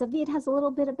say that David has a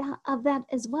little bit of that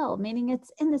as well, meaning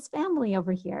it's in this family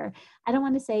over here. I don't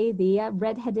want to say the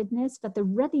redheadedness, but the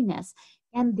readiness,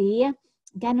 and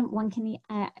again, one can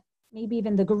maybe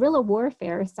even the guerrilla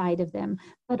warfare side of them,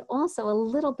 but also a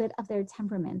little bit of their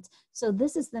temperament. So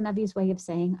this is the Navi's way of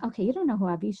saying, okay, you don't know who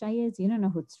Abishai is, you don't know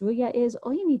who Tzuya is.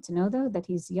 All you need to know, though, that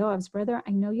he's Yoav's brother.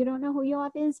 I know you don't know who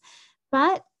Yoav is,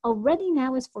 but already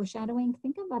now is foreshadowing.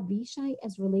 Think of Abishai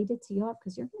as related to Yoav,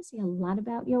 because you're going to see a lot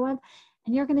about Yoav,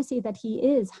 and you're going to see that he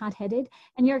is hot-headed,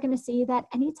 and you're going to see that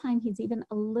anytime he's even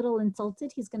a little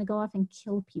insulted, he's going to go off and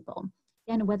kill people.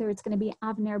 And whether it's going to be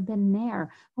Avner ben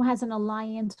Ner, who has an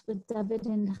alliance with David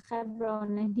in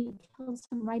Hebron, and he kills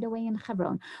him right away in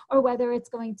Hebron, or whether it's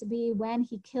going to be when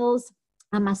he kills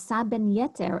Amasa ben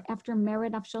Yeter after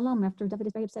Mered Avshalom, after David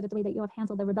is very upset at the way that Yoav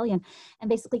handled the rebellion and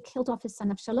basically killed off his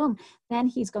son Avshalom, then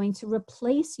he's going to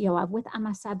replace Yoav with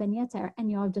Amasa ben Yeter, and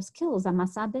Yoav just kills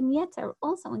Amasa ben Yeter,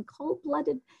 also in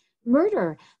cold-blooded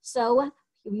murder. So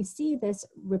we see this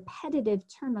repetitive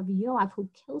term of Yoav, who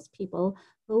kills people,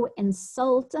 who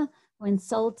insult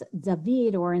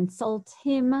David or insult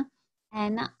him.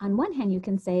 And on one hand, you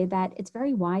can say that it's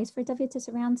very wise for David to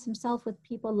surround himself with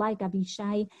people like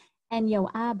Abishai and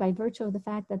Yoav by virtue of the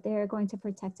fact that they're going to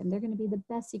protect him. They're going to be the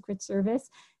best secret service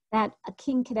that a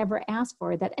king could ever ask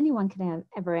for, that anyone could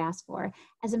ever ask for.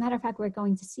 As a matter of fact, we're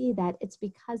going to see that it's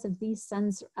because of these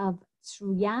sons of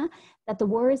Tsuya that the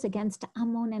wars against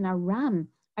Ammon and Aram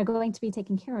are going to be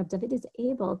taken care of. David is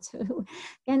able to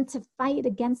fight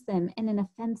against them in an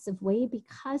offensive way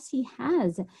because he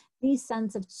has these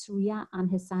sons of Tsuya on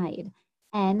his side.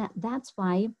 And that's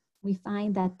why we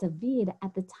find that David,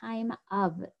 at the time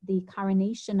of the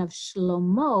coronation of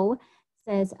Shlomo,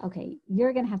 says, okay,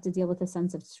 you're going to have to deal with the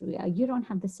sons of Tsuya. You don't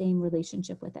have the same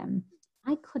relationship with them.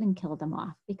 I couldn't kill them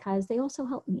off because they also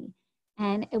helped me.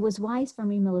 And it was wise for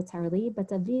me militarily, but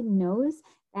David knows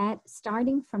that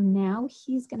starting from now,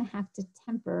 he's going to have to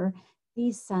temper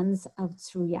these sons of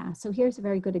Tsuya. So here's a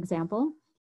very good example.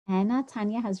 And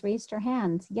Tanya has raised her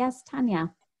hand. Yes,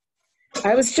 Tanya.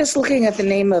 I was just looking at the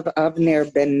name of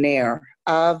Avner ben Ner.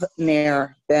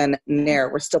 Avner ben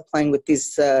Ner. We're still playing with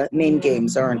these name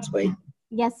games, aren't we?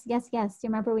 Yes. Do you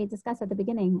remember we discussed at the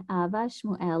beginning of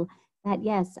Shmuel that,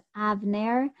 yes,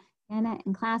 Avner, and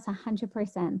in class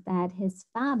 100%, that his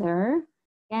father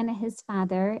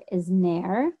is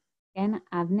Ner, and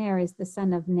Avner is the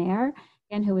son of Ner,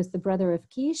 and who is the brother of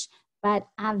Kish. But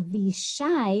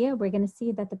Avishai, we're going to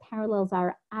see that the parallels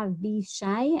are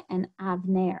Avishai and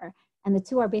Avner, and the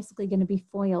two are basically going to be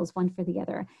foils, one for the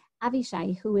other.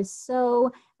 Avishai, who is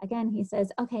so, again, he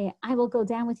says, okay, I will go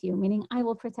down with you, meaning I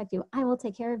will protect you, I will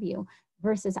take care of you,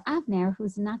 versus Avner,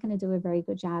 who's not going to do a very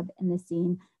good job in the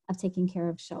scene of taking care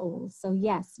of Shaul. So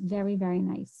yes, very, very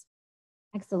nice.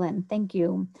 Excellent, thank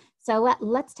you. So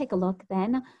let's take a look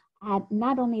then at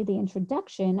not only the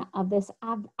introduction of this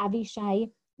Avishai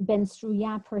ben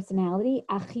Tsuya personality,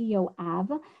 Achi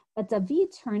Yoav, but David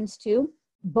turns to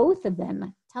both of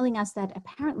them, telling us that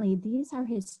apparently these are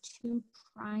his 2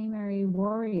 primary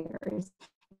warriors.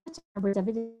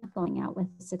 David is not going out with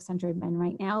 600 men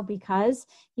right now because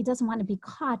he doesn't want to be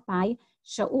caught by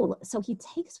Shaul. So he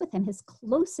takes with him his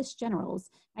closest generals,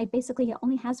 right? Basically, he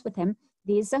only has with him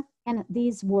these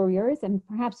warriors and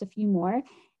perhaps a few more.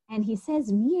 And he says,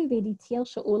 who's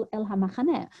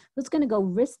going to go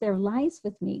risk their lives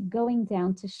with me going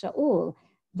down to Shaul?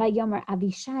 Vayomer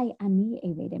Avishai ani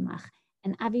evedemach.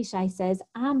 And Avishai says,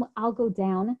 I'll go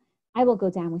down. I will go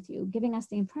down with you, giving us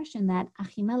the impression that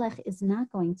Achimelech is not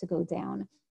going to go down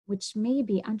which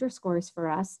maybe underscores for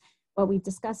us what we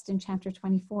discussed in chapter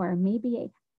 24. Maybe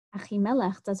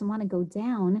Achimelech doesn't want to go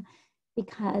down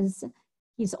because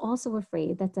he's also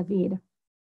afraid that David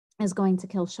is going to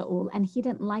kill Shaul, and he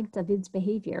didn't like David's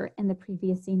behavior in the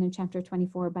previous scene in chapter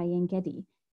 24 by En Gedi.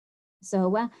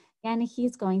 So again,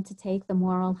 he's going to take the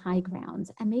moral high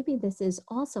ground. And maybe this is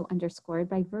also underscored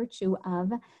by virtue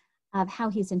of how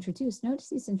he's introduced. Notice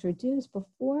he's introduced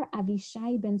before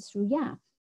Avishai ben Sruya,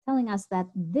 telling us that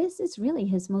this is really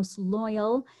his most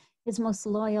loyal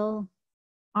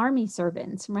army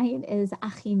servant, right? Is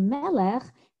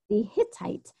Achimelech, the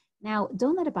Hittite. Now,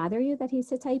 don't let it bother you that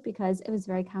he's Hittite, because it was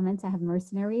very common to have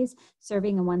mercenaries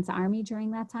serving in one's army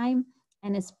during that time.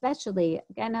 And especially,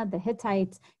 again, the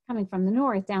Hittites coming from the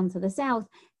north down to the south.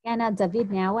 Again,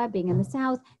 David now being in the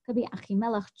south, could be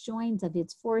Achimelech joined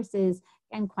David's forces,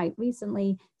 and quite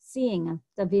recently, seeing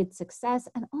David's success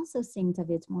and also seeing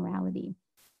David's morality.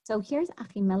 So here's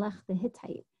Achimelech the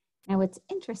Hittite. Now, what's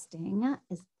interesting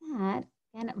is that,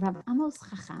 again, Rav Amos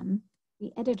Chacham,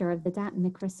 the editor of the Dat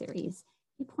Mikra series,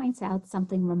 he points out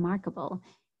something remarkable.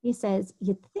 He says,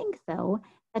 you'd think, though,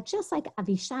 that just like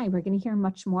Avishai, we're going to hear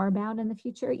much more about in the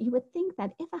future, you would think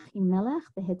that if Achimelech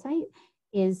the Hittite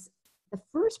is the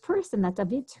first person that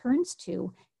David turns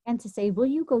to and to say, will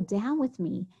you go down with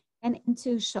me and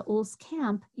into Shaul's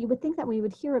camp, you would think that we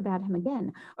would hear about him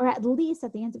again. Or at least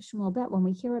at the end of Shmuel Bet, when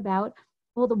we hear about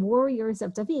all the warriors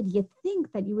of David, you'd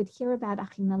think that you would hear about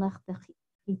Achimelech the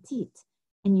Hittite,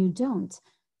 and you don't.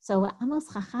 So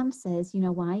Amos Chacham says, you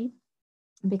know why?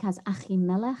 Because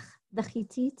Achimelech the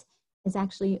Hittite is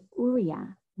actually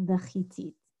Uriah the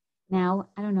Hittite. Now,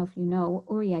 I don't know if you know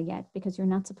Uriah yet, because you're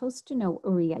not supposed to know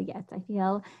Uriah yet. I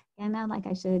feel, again, like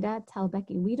I should tell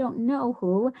Becky, we don't know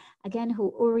who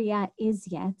Uriah is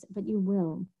yet, but you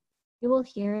will. You will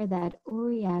hear that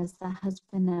Uriah is the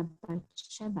husband of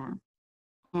Bathsheba,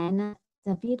 and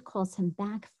David calls him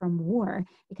back from war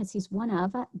because he's one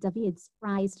of David's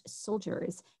prized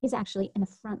soldiers. He's actually in the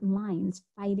front lines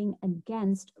fighting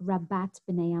against Rabat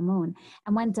b'nei Ammon.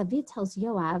 And when David tells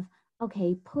Yoav,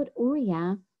 okay, put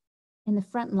Uriah in the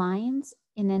front lines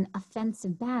in an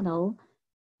offensive battle,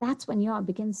 that's when Yoav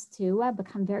begins to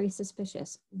become very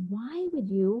suspicious. Why would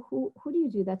you, who do you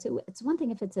do that to? It's one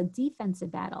thing if it's a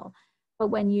defensive battle, but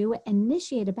when you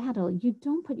initiate a battle, you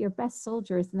don't put your best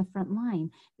soldiers in the front line,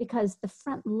 because the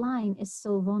front line is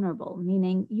so vulnerable,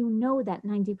 meaning you know that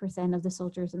 90% of the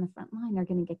soldiers in the front line are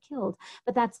going to get killed.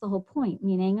 But that's the whole point,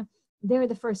 meaning they're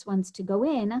the first ones to go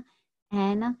in,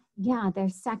 and yeah, they're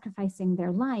sacrificing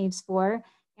their lives for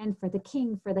the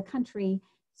king, for the country.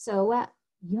 So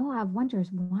Yoav wonders,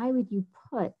 why would you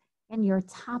put your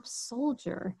top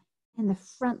soldier in the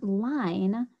front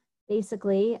line,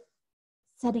 basically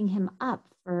setting him up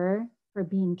for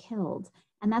being killed?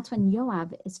 And that's when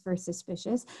Yoav is first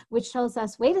suspicious, which tells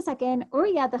us, wait a second,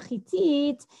 Uriah the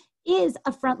Hittite is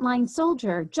a frontline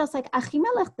soldier, just like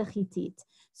Achimelech the Hittite.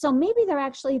 So maybe they're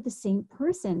actually the same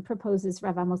person, proposes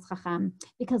Rav Amos Chacham,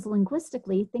 because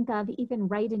linguistically, think of, even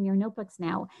write in your notebooks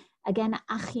now, again,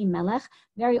 Achimelech,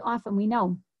 very often we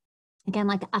know, again,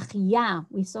 like Achiyah,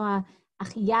 we saw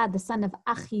Achiyah, the son of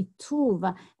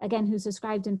Achituv, again, who's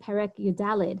described in Perek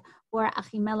Yudalid, or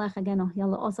Achimelech, again,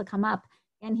 he'll also come up,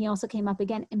 and he also came up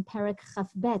again in Perek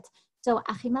Chafbet. So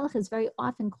Achimelech is very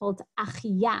often called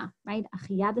Achiyah, right?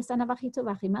 Achiyah, the son of Achituv,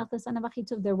 Achimelech, the son of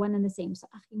Achituv, they're one and the same. So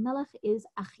Achimelech is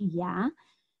Achiyah.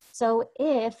 So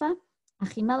if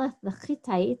Achimelech the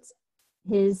Hittite,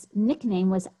 his nickname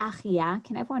was Achiyah,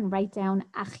 can everyone write down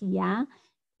Achiyah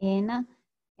in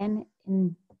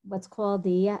what's called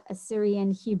the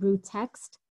Assyrian Hebrew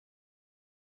text,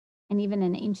 and even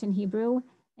in ancient Hebrew?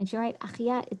 And if you write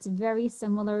Achiyah, it's very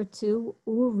similar to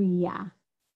Uriah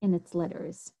in its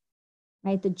letters,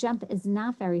 right? The jump is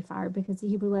not very far because the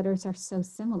Hebrew letters are so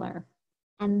similar.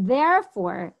 And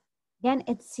therefore, again,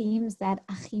 it seems that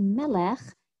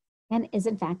Achimelech is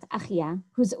in fact Achiyah,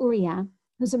 who's Uriah,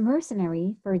 who's a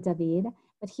mercenary for David,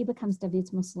 but he becomes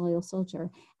David's most loyal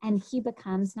soldier. And he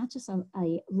becomes not just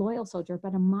a loyal soldier,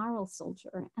 but a moral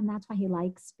soldier. And that's why he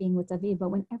likes being with David. But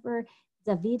whenever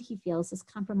David, he feels, is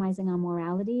compromising on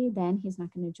morality, then he's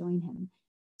not going to join him.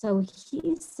 So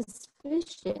he's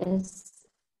suspicious.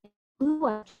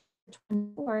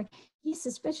 24, he's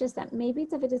suspicious that maybe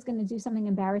David is going to do something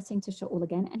embarrassing to Shaul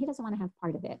again, and he doesn't want to have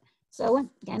part of it. So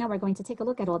again, now we're going to take a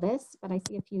look at all this, but I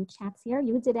see a few chats here.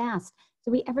 You did ask,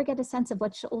 do we ever get a sense of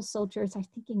what Shaul's soldiers are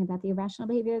thinking about the irrational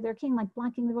behavior of their king, like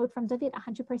blocking the road from David?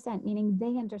 100%, meaning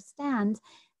they understand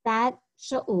that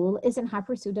Shaul is in hot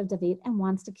pursuit of David and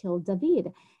wants to kill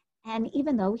David. And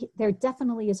even though there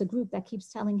definitely is a group that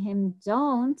keeps telling him,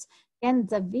 don't, and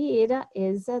David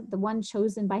is the one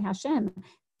chosen by Hashem.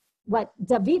 what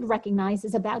David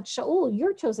recognizes about Shaul,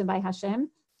 you're chosen by Hashem.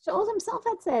 Shaul himself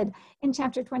had said in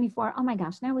chapter 24, oh my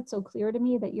gosh, now it's so clear to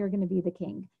me that you're going to be the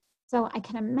king. So I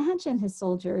can imagine his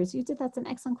soldiers, that's an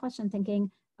excellent question,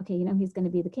 thinking, okay, he's going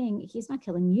to be the king. He's not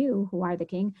killing you who are the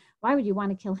king. Why would you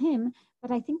want to kill him?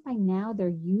 But I think by now they're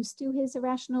used to his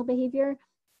irrational behavior,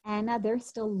 and they're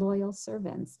still loyal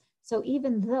servants. So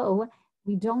even though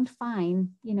we don't find,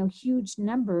 huge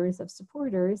numbers of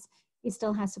supporters, he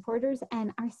still has supporters,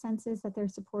 and our sense is that they're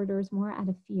supporters more out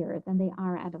of fear than they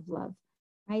are out of love,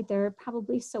 right? They're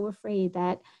probably so afraid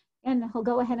that, and he'll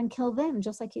go ahead and kill them,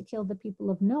 just like he killed the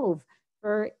people of Nov,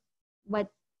 for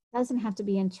what doesn't have to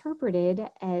be interpreted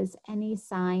as any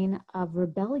sign of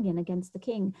rebellion against the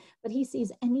king, but he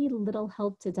sees any little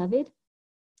help to David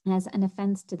as an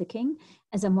offense to the king,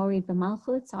 as a morid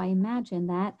b'malchut. So I imagine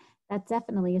that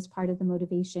definitely is part of the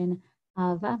motivation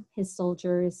of his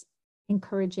soldiers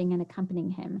encouraging and accompanying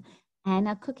him. And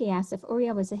Cookie asked, if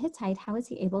Uriah was a Hittite, how was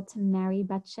he able to marry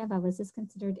Bathsheba? Was this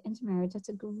considered intermarriage? That's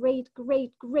a great,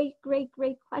 great, great, great,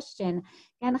 great question.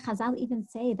 And Chazal even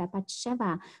say that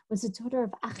Bathsheba was the daughter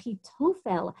of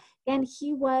Achitophel. And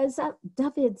he was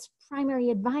David's primary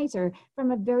advisor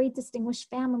from a very distinguished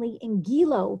family in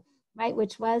Gilo, right,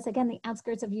 which was, again, the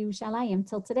outskirts of Yerushalayim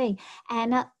till today.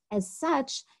 And as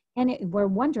such, we're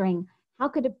wondering, how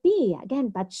could it be? Again,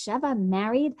 Bathsheba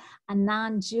married a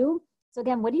non-Jew. So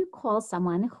again, what do you call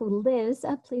someone who lives,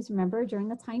 please remember, during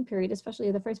the time period, especially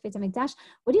the first Beit HaMikdash,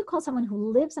 what do you call someone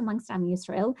who lives amongst Am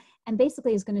Yisrael and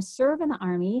basically is going to serve in the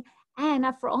army and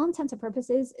for all intents and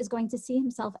purposes is going to see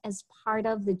himself as part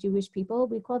of the Jewish people?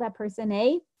 We call that person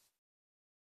a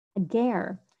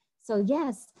ger. So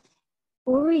yes,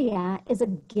 Uriah is a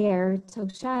ger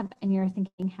toshav, and you're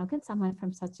thinking, how can someone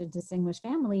from such a distinguished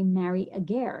family marry a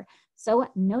ger? So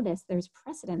notice there's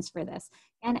precedence for this.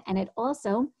 And it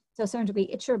also, to a certain degree,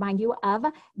 it should remind you of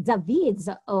David's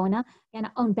own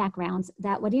backgrounds.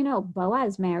 That, what do you know?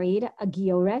 Boaz married a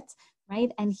Gioret,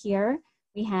 right? And here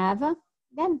we have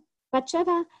then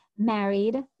Bathsheba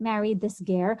married this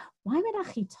ger. Why would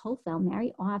Achitophel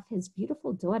marry off his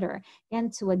beautiful daughter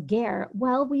again to a ger?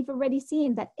 Well, we've already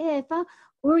seen that if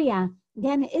Uriah,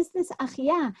 again, is this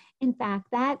Achia, in fact,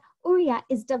 that Uriah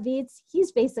is David's,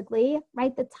 he's basically,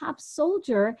 right, the top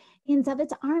soldier in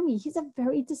David's army. He's a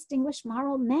very distinguished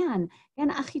moral man.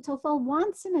 And Achitophel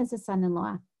wants him as a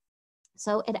son-in-law.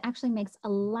 So it actually makes a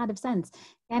lot of sense.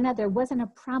 And there wasn't a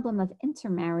problem of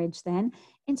intermarriage then.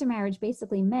 Intermarriage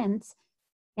basically meant,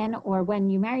 or when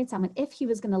you married someone, if he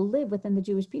was going to live within the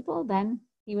Jewish people, then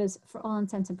he was, for all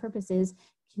intents and purposes,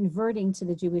 converting to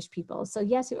the Jewish people. So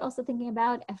yes, you're also thinking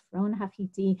about Ephron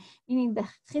Hachiti, meaning the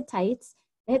Hittites.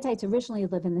 The Hittites originally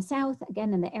live in the south,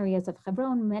 again, in the areas of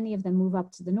Hebron. Many of them move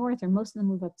up to the north, or most of them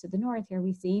move up to the north. Here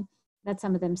we see that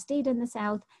some of them stayed in the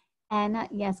south. And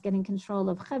yes, getting control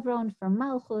of Hebron for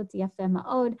Malchut, Yafeh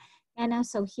Ma'od. And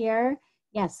so here,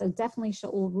 yes, so definitely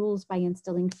Shaul rules by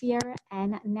instilling fear.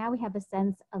 And now we have a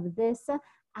sense of this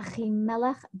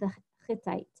Achimelech the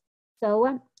Hittite.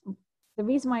 So the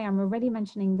reason why I'm already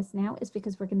mentioning this now is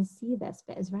because we're going to see this,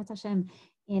 Be'ezrat Hashem,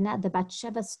 in the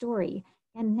Bathsheba story.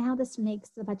 And now this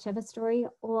makes the Bathsheba story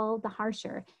all the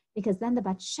harsher, because then the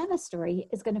Bathsheba story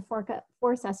is going to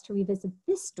force us to revisit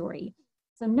this story.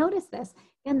 So notice this.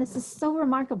 Again, this is so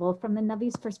remarkable from the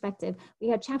Navi's perspective. We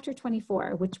had chapter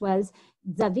 24, which was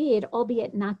David,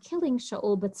 albeit not killing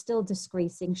Shaul, but still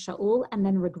disgracing Shaul and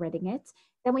then regretting it.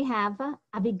 Then we have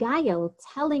Abigail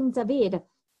telling David,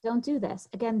 don't do this.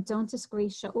 Again, don't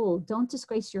disgrace Shaul. Don't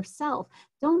disgrace yourself.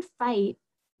 Don't fight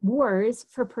wars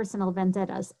for personal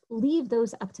vendettas. Leave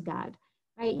those up to God,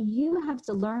 right? You have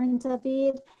to learn,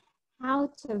 David,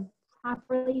 how to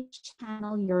properly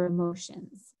channel your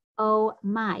emotions. Oh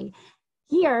my.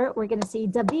 Here, we're going to see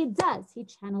David does. He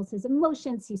channels his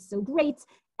emotions. He's so great,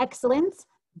 excellent.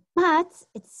 But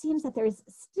it seems that there is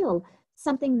still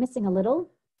something missing a little,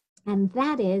 and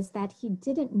that is that he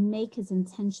didn't make his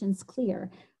intentions clear.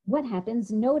 What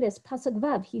happens? Notice Pasuk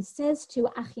Vav. He says to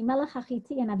Achimelech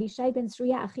Achiti and Avishai ben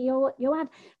Sruya Achi Yoav,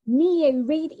 Mi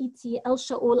yered iti el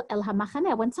Shaul el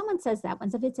hamachaneh. When someone says that, when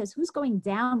David says, "Who's going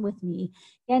down with me?"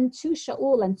 and to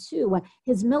Shaul and to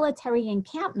his military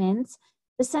encampment,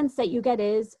 the sense that you get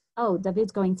is, oh,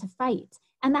 David's going to fight,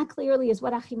 and that clearly is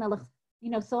what Achimelech,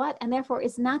 thought, and therefore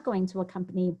is not going to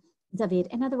accompany David.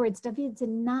 In other words, David did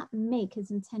not make his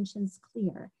intentions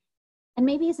clear. And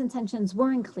maybe his intentions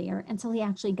weren't clear until he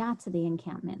actually got to the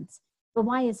encampment. But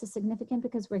why is this significant?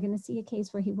 Because we're going to see a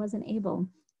case where he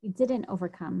didn't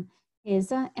overcome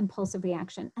his impulsive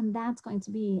reaction. And that's going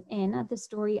to be in the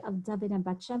story of David and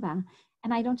Bathsheba.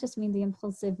 And I don't just mean the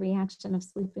impulsive reaction of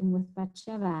sleeping with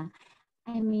Bathsheba.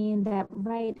 I mean, that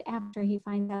right after he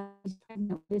finds out he's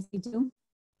pregnant, what does he do?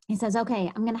 He says,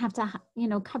 okay, I'm going to have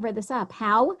to, cover this up.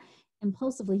 How?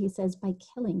 Impulsively, he says, by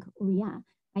killing Uriah.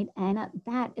 Right? And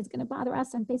that is going to bother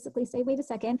us and basically say, wait a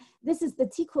second, this is the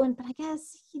tikkun, but I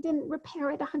guess he didn't repair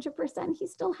it 100%. He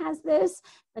still has this.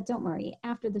 But don't worry,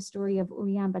 after the story of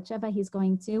Uriah and Bathsheba, he's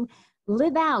going to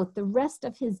live out the rest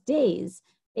of his days,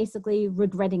 basically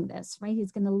regretting this, right?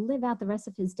 He's going to live out the rest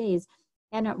of his days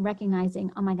and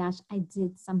recognizing, oh my gosh, I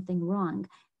did something wrong.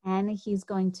 And he's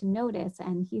going to notice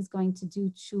and he's going to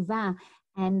do tshuva.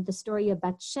 And the story of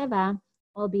Bathsheba,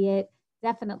 albeit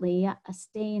definitely a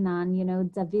stain on,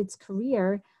 David's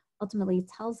career, ultimately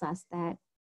tells us that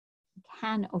he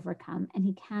can overcome and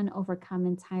he can overcome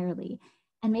entirely.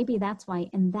 And maybe that's why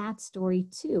in that story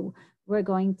too, we're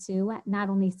going to not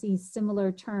only see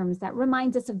similar terms that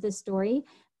remind us of this story,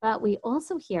 but we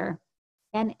also hear,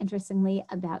 and interestingly,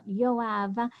 about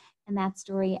Yoav and that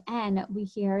story. And we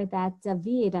hear that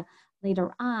David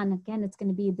later on, again, it's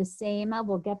going to be the same.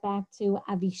 We'll get back to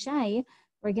Avishai.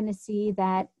 We're going to see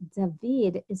that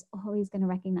David is always going to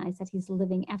recognize that he's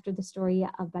living after the story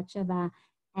of Bathsheba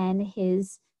and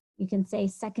his, you can say,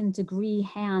 second degree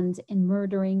hand in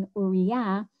murdering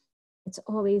Uriah. It's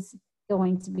always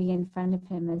going to be in front of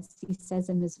him, as he says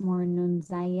in Mizmor Nun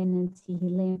Zayin and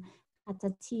Tehillim,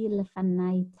 Chatati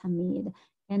lefanai tamid,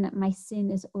 and my sin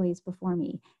is always before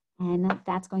me. And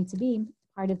that's going to be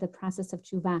part of the process of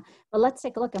tshuva. But let's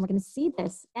take a look, and we're going to see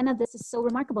this. And this is so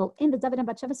remarkable in the David and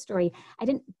Bathsheba story. I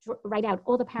didn't write out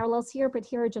all the parallels here, but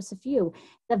here are just a few.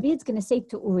 David's going to say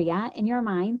to Uriah, in your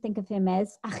mind, think of him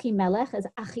as Achimelech, as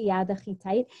Achiyah the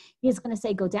Hittite. He's going to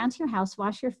say, go down to your house,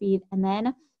 wash your feet, and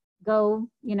then go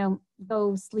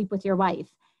sleep with your wife.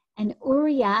 And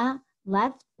Uriah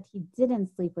left, but he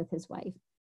didn't sleep with his wife.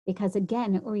 Because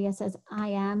again, Uriah says, I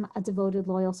am a devoted,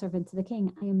 loyal servant to the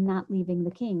king. I am not leaving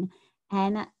the king.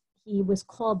 And he was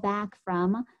called back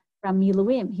from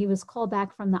Miluim. He was called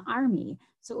back from the army.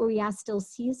 So Uriah still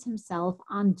sees himself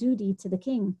on duty to the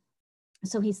king.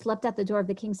 So he slept at the door of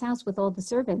the king's house with all the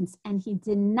servants, and he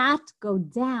did not go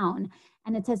down.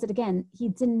 And it says it again, he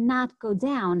did not go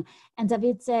down. And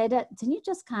David said, didn't you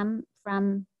just come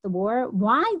from the war?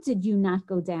 Why did you not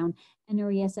go down? And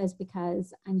Uriah says,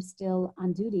 because I'm still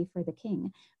on duty for the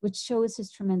king, which shows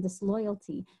his tremendous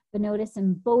loyalty. But notice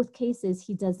in both cases,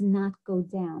 he does not go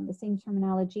down. The same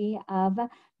terminology of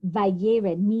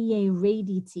vayered,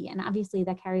 miyerediti. And obviously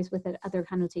that carries with it other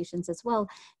connotations as well,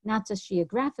 not just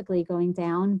geographically going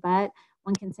down, but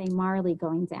one can say morally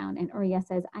going down. And Uriah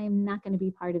says, I am not going to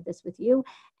be part of this with you.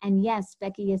 And yes,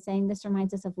 Becky is saying this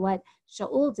reminds us of what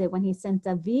Shaul did when he sent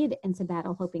David into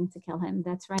battle, hoping to kill him.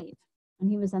 That's right. And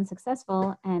he was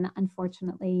unsuccessful. And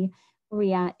unfortunately,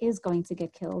 Uriah is going to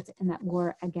get killed in that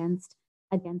war against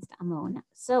Ammon.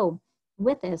 So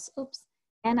with this,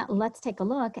 and let's take a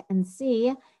look and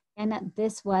see. And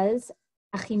this was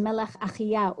Achimelech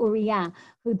Achiyah, Uriah,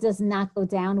 who does not go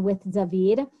down with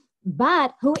David.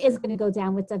 But who is going to go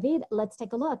down with David? Let's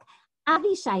take a look.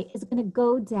 Avishai is going to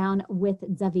go down with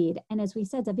David. And as we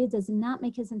said, David does not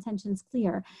make his intentions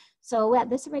clear. So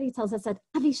this already tells us that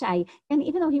Avishai, and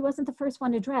even though he wasn't the first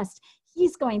one addressed,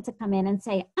 he's going to come in and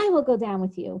say, I will go down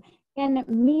with you. And this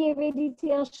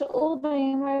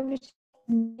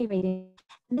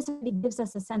already gives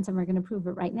us a sense, and we're going to prove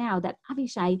it right now, that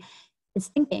Avishai is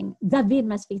thinking, David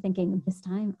must be thinking, this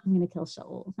time I'm going to kill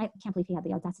Shaul. Right? I can't believe he had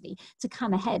the audacity to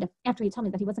come ahead after he told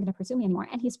me that he wasn't going to pursue me anymore,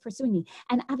 and he's pursuing me.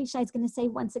 And Avishai is going to say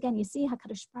once again, you see,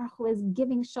 HaKadosh Baruch Hu is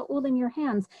giving Shaul in your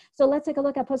hands. So let's take a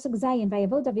look at Pasuk Zayin.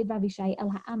 Vayavo David v'Avishai el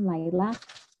ha'am laila.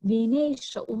 As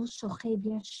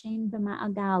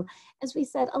we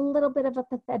said, a little bit of a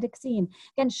pathetic scene.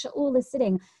 Again, Shaul is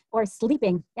sitting or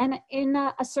sleeping and in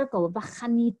a circle. Remember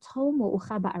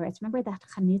that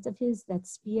chanit of his, that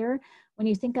spear? When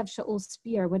you think of Shaul's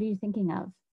spear, what are you thinking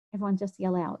of? Everyone just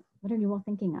yell out. What are you all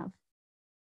thinking of?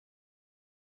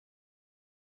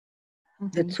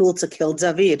 Okay. The tool to kill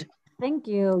David. Thank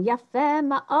you. Yafeh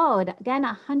ma'od. Again,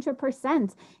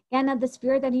 100%. Again, the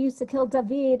spear that he used to kill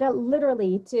David,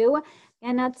 literally to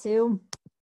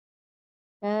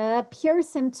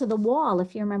pierce him to the wall,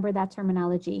 if you remember that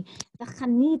terminology. The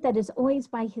chanit that is always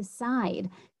by his side.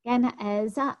 Again,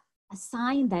 as a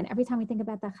sign then, every time we think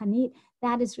about the chanit,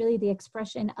 that is really the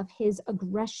expression of his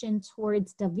aggression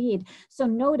towards David. So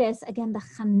notice, again, the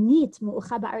chanit,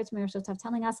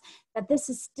 telling us that this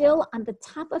is still on the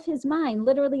top of his mind.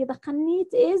 Literally, the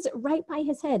chanit is right by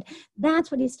his head. That's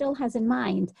what he still has in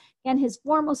mind. And his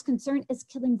foremost concern is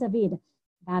killing David.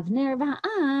 But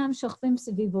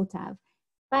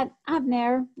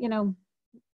Avner,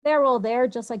 they're all there,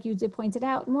 just like you did pointed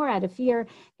out, more out of fear.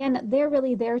 And they're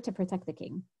really there to protect the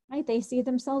king. right? They see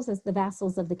themselves as the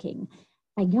vassals of the king.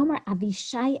 ויאמר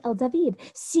אבישי אל דוד,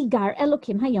 סיגר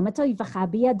אלוקים היום את אויבך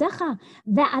בידך,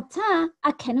 ואתה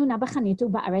הכנו נא בחנית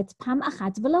ובארץ פעם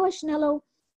אחת ולא אשנה לו.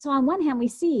 So on one hand we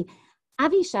see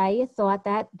Avishai thought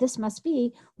that this must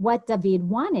be what David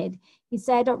wanted. He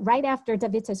said, right after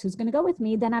David says, who's going to go with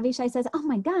me? Then Avishai says, oh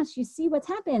my gosh, you see what's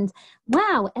happened.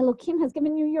 Wow, Elohim has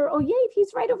given you your oyev.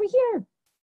 He's right over here.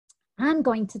 I'm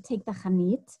going to take the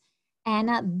Chanit.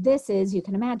 And this is, you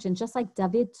can imagine, just like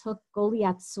David took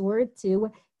Goliath's sword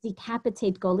to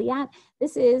decapitate Goliath,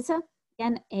 this is,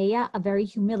 again, a very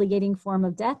humiliating form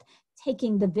of death,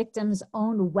 taking the victim's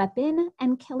own weapon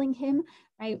and killing him,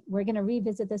 right? We're going to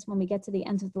revisit this when we get to the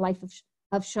end of the life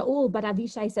of Shaul, but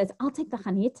Avishai says, I'll take the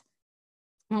Chanit,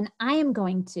 and I am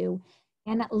going to,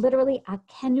 and literally,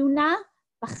 akenuna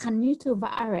b'chanitu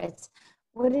va'aretz.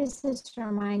 What does this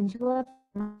remind you of?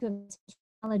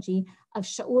 Analogy of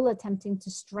Shaul attempting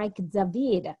to strike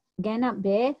David. Again,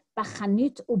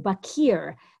 b'chanut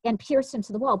ubakir. Again, pierced him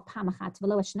to the wall. Pamachat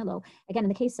v'lo ashnelo. Again, in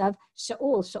the case of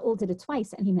Shaul did it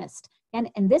twice and he missed.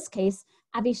 And in this case,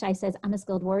 Avishai says, I'm a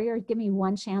skilled warrior. Give me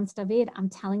one chance, David. I'm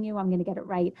telling you, I'm going to get it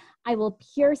right. I will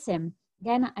pierce him.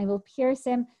 Again, I will pierce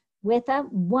him with a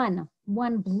one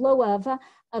blow of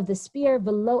the spear,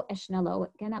 v'lo ashnelo.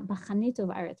 Again, b'chanut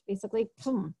v'aretz. Basically,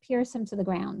 pierce him to the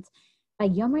ground.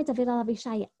 Yomer David al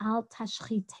Avishai al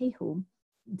tashchitehu.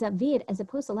 David, as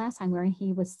opposed to last time where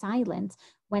he was silent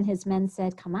when his men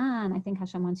said, come on, I think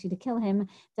Hashem wants you to kill him.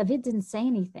 David didn't say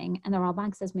anything. And the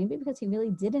Ralbag says maybe because he really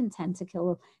did intend to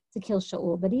kill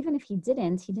Shaul. But even if he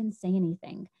didn't say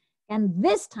anything. And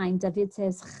this time David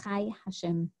says, Chai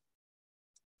Hashem.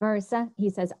 Verse,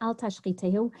 he says, al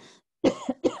tashchitehu.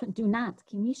 Do not.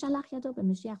 Ki mi shalach yado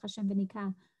b'Mashiach Hashem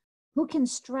v'nika. Who can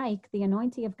strike the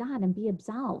anointing of God and be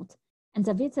absolved? And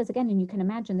David says again, and you can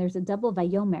imagine there's a double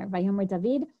Vayomer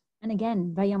David, and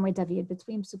again, Vayomer David,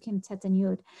 between Psukim Tet and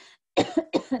Yud,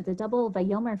 the double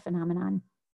Vayomer phenomenon.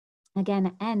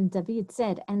 Again, and David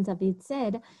said, and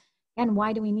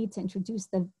why do we need to introduce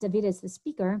David as the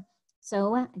speaker?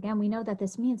 So again, we know that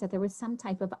this means that there was some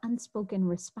type of unspoken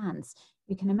response.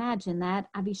 You can imagine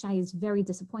that Avishai is very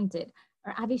disappointed,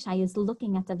 or Avishai is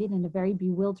looking at David in a very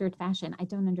bewildered fashion. I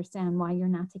don't understand why you're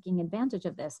not taking advantage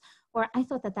of this. Or I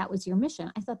thought that was your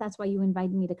mission. I thought that's why you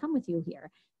invited me to come with you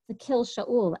here, to kill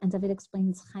Shaul. And David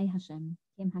explains, Chai Hashem,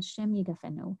 Kim Hashem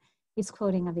yigafenu. He's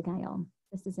quoting Abigail.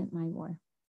 This isn't my war.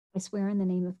 I swear in the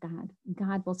name of God,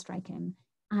 God will strike him.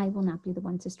 I will not be the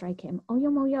one to strike him.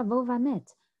 Oyom oyavo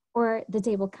vamet. Or the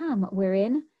day will come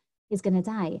wherein he's going to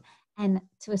die. And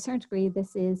to a certain degree,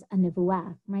 this is a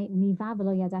nevuah, right? Niva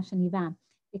v'lo yadash niva.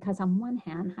 Because on one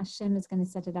hand, Hashem is going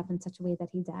to set it up in such a way that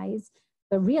he dies.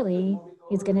 But really,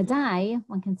 he's going to die,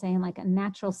 one can say in like a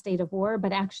natural state of war,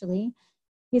 but actually,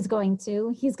 he's going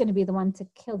to be the one to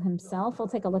kill himself. We'll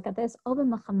take a look at this. Or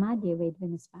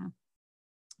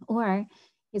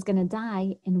he's going to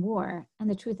die in war. And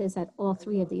the truth is that all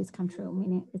three of these come true.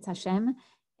 Meaning it's Hashem.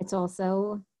 It's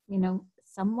also,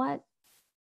 somewhat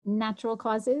natural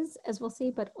causes, as we'll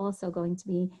see, but also going to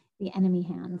be the enemy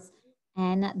hands.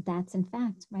 And that's in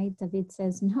fact, right? David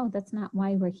says, no, that's not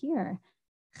why we're here.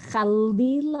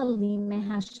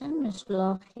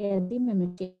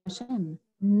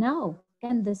 No,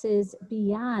 again, this is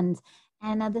beyond.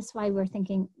 And that's why we're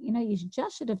thinking, you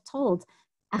just should have told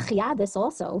Achia this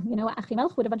also.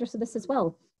 Achimelech would have understood this as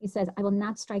well. He says, I will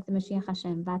not strike the Mashiach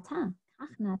Hashem.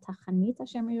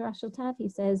 He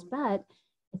says, but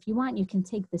if you want, you can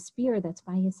take the spear that's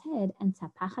by his head and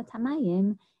tapachat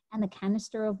hamayim and the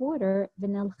canister of water,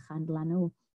 v'nelchad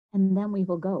lanu, and then we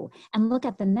will go. And look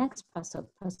at the next pasuk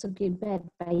Yud Bet,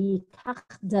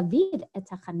 vayikach David et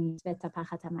hachanit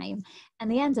v'tapachat hamayim.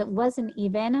 And the end, it wasn't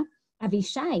even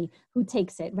Avishai who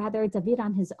takes it. Rather, David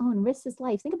on his own risks his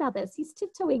life. Think about this. He's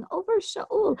tiptoeing over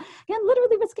Shaul, again,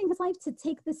 literally risking his life to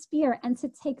take the spear and to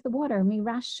take the water.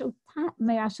 Mirashotei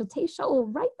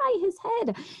Shaul, right by his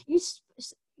head.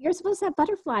 You're supposed to have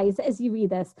butterflies as you read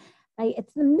this. Right?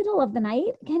 It's the middle of the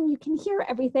night. Again, you can hear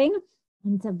everything.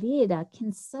 And David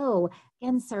can so,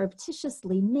 again,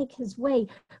 surreptitiously make his way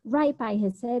right by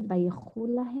his head. And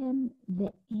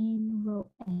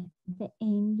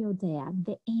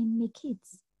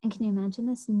can you imagine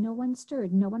this? No one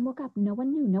stirred. No one woke up. No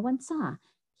one knew. No one saw.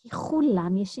 Come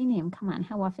on,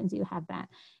 how often do you have that?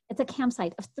 It's a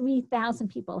campsite of 3,000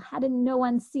 people. How did no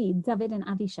one see David and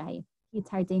Avishai? It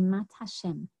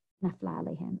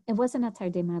wasn't a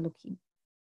tardema lukim.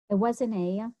 It wasn't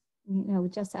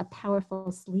just a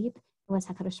powerful sleep. It was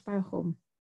HaKadosh Baruch Hu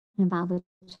involved,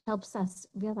 which helps us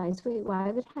realize, wait, why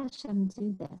would Hashem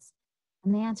do this?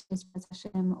 And the answer is because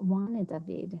Hashem wanted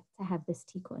David to have this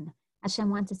tikkun. Hashem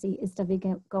wants to see, is David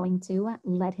going to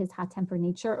let his hot-tempered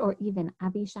nature or even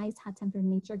Abishai's hot-tempered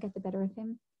nature get the better of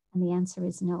him? And the answer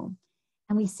is no.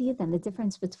 And we see then the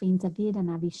difference between David and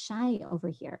Abishai over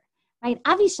here, right?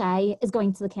 Abishai is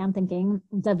going to the camp thinking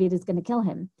David is going to kill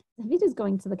him. David is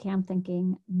going to the camp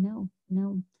thinking, no,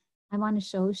 I want to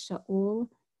show Shaul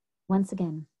once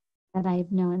again that I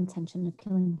have no intention of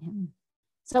killing him.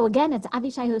 So again, it's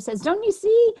Abishai who says, don't you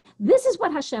see? This is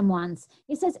what Hashem wants.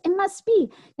 He says, it must be.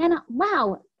 And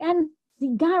wow, and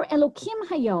Zigar Elokim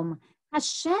Hayom,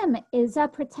 Hashem is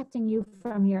protecting you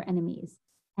from your enemies.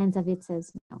 And David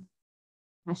says, no,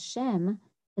 Hashem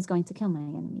is going to kill my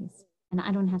enemies, and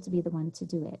I don't have to be the one to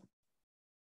do it.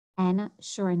 And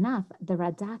sure enough, the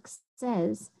Radak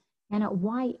says, and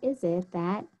why is it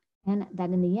that in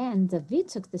the end, David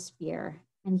took the spear,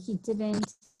 and he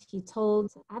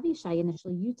told Abishai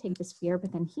initially, you take the spear,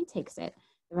 but then he takes it.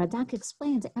 The Radak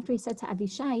explains, after he said to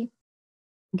Abishai,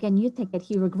 again, you take it,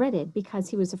 he regretted because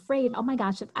he was afraid, oh my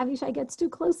gosh, if Abishai gets too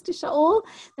close to Shaul,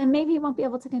 then maybe he won't be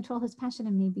able to control his passion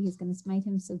and maybe he's going to smite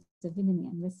him. So David in the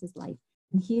end risks his life.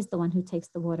 And he's the one who takes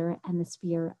the water and the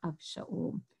spear of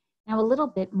Shaul. Now, a little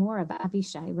bit more about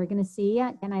Abishai. We're going to see,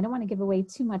 and I don't want to give away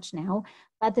too much now,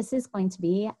 but this is going to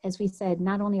be, as we said,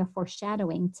 not only a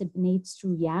foreshadowing to Bnei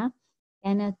Tzruya,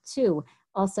 and two,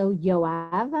 also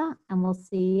Yoav, and we'll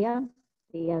see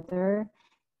the other,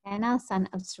 and son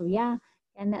of Tzruya,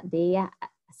 and the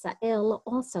Sa'il,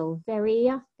 also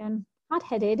very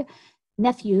hot-headed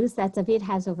nephews that David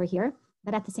has over here,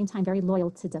 but at the same time very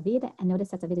loyal to David. And notice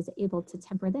that David is able to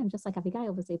temper them, just like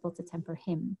Abigail was able to temper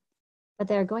him. But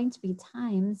there are going to be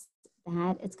times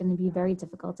that it's going to be very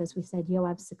difficult, as we said,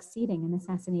 Yoav succeeding in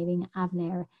assassinating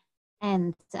Avner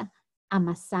and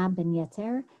Amasa ben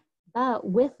Yeter. But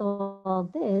with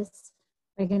all this,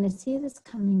 we're going to see this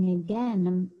coming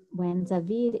again when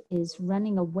David is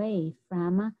running away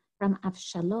from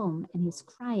Avshalom and he's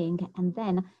crying, and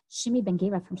then Shimi ben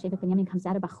Gera from Shevet Benyamin comes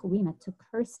out of Bachurim to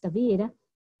curse David.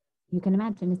 You can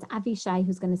imagine it's Avishai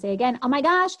who's going to say again, oh my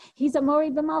gosh, he's a Mori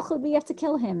b'malchut, we have to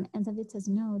kill him. And David says,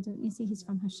 no, don't you see, he's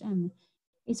from Hashem.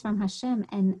 He's from Hashem.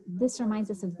 And this reminds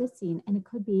us of this scene. And it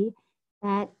could be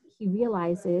that he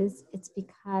realizes it's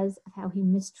because of how he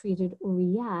mistreated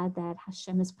Uriah that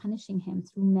Hashem is punishing him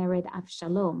through Mered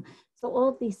Avshalom. So all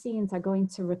of these scenes are going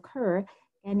to recur,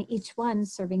 and each one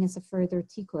serving as a further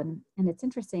tikkun. And it's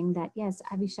interesting that, yes,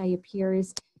 Avishai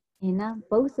appears in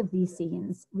both of these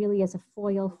scenes, really as a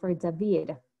foil for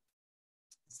David.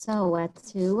 So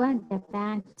to get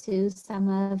back to some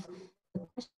of the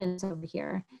questions over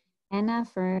here. And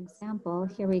for example,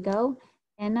 here we go.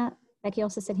 And Becky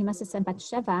also said he must have sent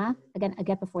Bathsheba, again, a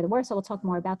get before the war, so we'll talk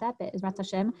more about that, but Izrat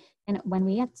Hashem. And when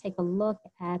we take a look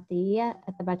at the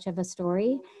Bathsheba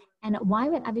story, and why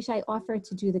would Abishai offer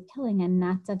to do the killing and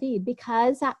not David?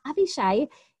 Because Abishai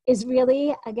is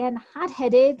really, again,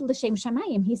 hot-headed, l'shem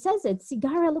shamayim. He says it,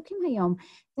 Sigara Elokim Hayom.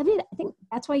 David, I think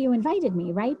that's why you invited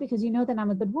me, right? Because you know that I'm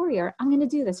a good warrior. I'm going to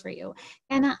do this for you.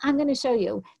 And I'm going to show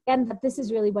you, again, that this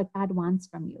is really what God wants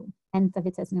from you. And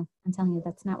David says, no, I'm telling you,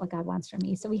 that's not what God wants from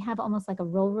me. So we have almost like a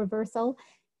role reversal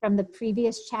from the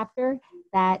previous chapter,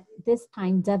 that this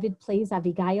time David plays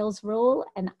Abigail's role,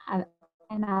 and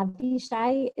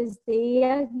Abishai is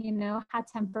the,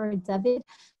 hot-tempered David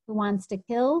who wants to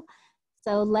kill.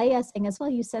 So Leah saying as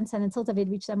well, you sensed that until David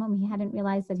reached that moment, he hadn't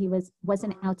realized that he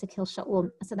wasn't out to kill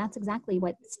Shaul. So that's exactly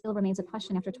what still remains a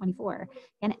question after 24.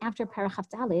 And after Parachaf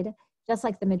Dalid, just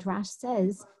like the Midrash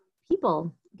says,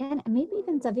 people, again, and maybe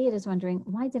even David is wondering,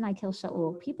 why didn't I kill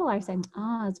Shaul? People are saying,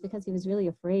 it's because he was really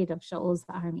afraid of Shaul's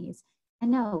armies.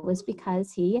 And no, it was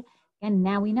because and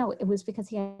now we know, it was because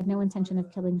he had no intention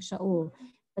of killing Shaul.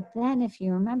 But then if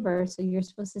you remember, so you're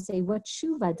supposed to say, what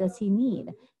tshuva does he need?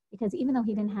 Because even though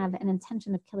he didn't have an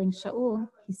intention of killing Shaul,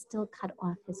 he still cut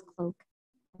off his cloak.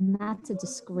 And that's a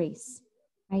disgrace,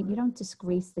 right? You don't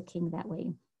disgrace the king that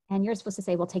way. And you're supposed to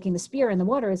say, well, taking the spear in the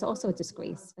water is also a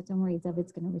disgrace. But don't worry,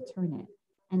 David's going to return it.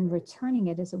 And returning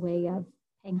it is a way of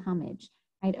paying homage,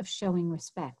 right? Of showing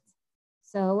respect.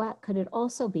 So could it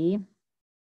also be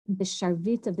the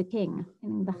sharvit of the king?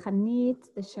 The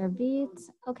chanit, the sharvit,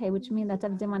 okay, which means that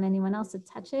David didn't want anyone else to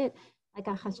touch it, like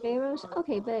a Hashverosh.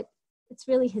 Okay, but it's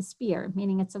really his spear,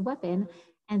 meaning it's a weapon,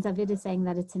 and David is saying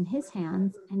that it's in his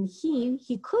hands, and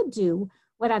he could do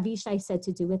what Abishai said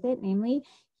to do with it, namely,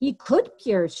 he could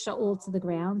pierce Shaul to the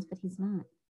ground, but he's not.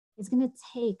 He's going to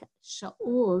take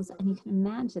Shaul's, and you can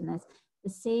imagine this, the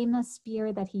same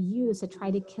spear that he used to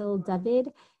try to kill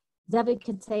David. David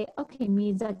could say, okay,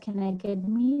 Mida keneged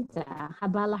Mida.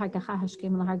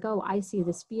 I see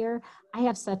the spear. I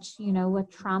have such, a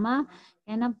trauma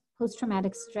and a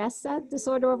post-traumatic stress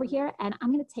disorder over here, and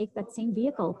I'm going to take that same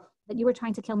vehicle that you were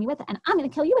trying to kill me with, and I'm going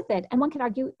to kill you with it. And one could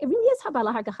argue, it really is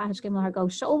Habala Hargacha Hashkem Lahargo.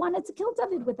 Shaul wanted to kill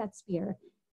David with that spear.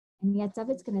 And yet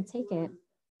David's going to take it.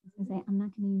 He's going to say, I'm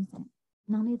not going to use it.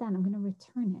 Not only that, I'm going to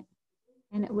return it.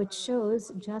 And which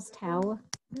shows just how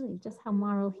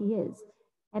moral he is.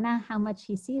 And how much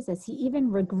he sees this. He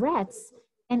even regrets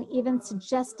and even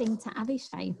suggesting to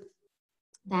Avishai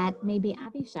that maybe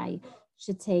Avishai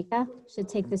should take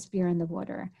the spear in the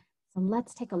water. So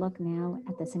let's take a look now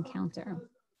at this encounter.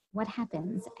 What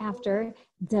happens after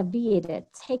David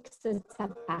takes the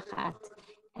tzapachat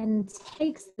and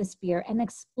takes the spear and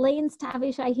explains to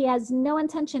Avishai he has no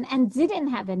intention and didn't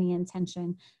have any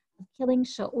intention of killing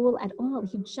Shaul at all.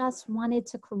 He just wanted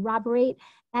to corroborate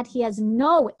that he has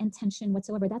no intention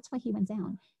whatsoever. That's why he went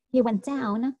down. He went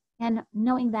down and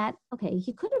knowing that, okay,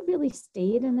 he could have really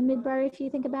stayed in the midbar if you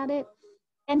think about it.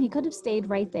 And he could have stayed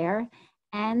right there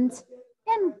and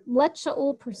let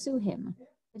Shaul pursue him.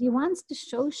 But he wants to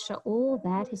show Shaul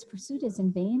that his pursuit is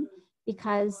in vain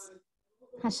because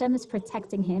Hashem is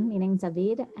protecting him, meaning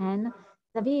David, and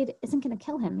David isn't going to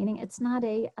kill him, meaning it's not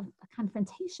a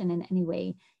confrontation in any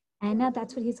way. And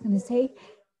that's what he's going to say.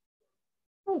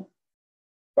 Oh.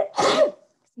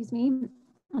 Excuse me.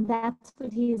 And that's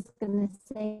what he's going to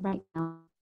say right now.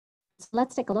 So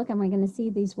let's take a look, and we're going to see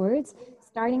these words,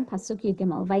 starting Pasuk Yud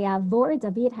Gimel. Vayavor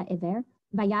David ha'ever,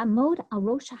 vayamod al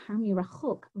rosh har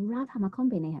mirachok, rav hamakom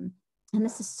beinehem. And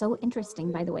this is so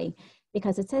interesting, by the way,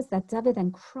 because it says that David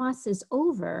then crosses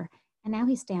over, and now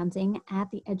he's standing at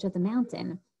the edge of the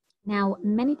mountain. Now,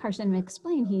 many Parshanim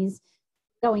explain he's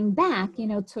going back,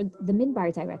 toward the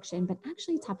Midbar direction, but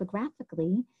actually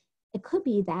topographically, it could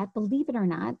be that, believe it or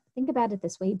not, think about it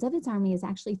this way, David's army is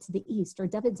actually to the east, or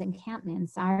David's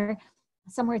encampments are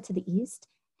somewhere to the east,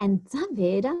 and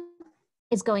David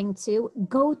is going to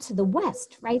go to the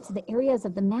west, right, to the areas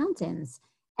of the mountains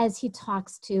as he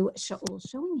talks to Shaul,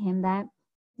 showing him that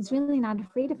he's really not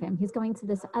afraid of him. He's going to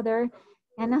this other,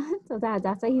 and so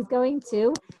that's why he's going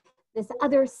to this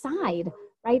other side,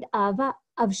 right, of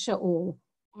Shaul.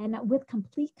 And with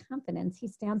complete confidence, he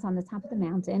stands on the top of the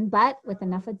mountain, but with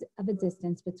enough of a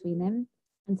distance between them.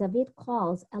 And David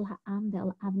calls El Ha'am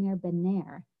Bel Avner Ben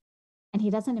Ner. And he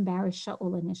doesn't embarrass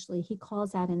Shaul initially. He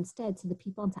calls out instead to the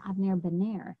people to Avner Ben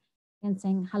Ner and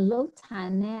saying, Halo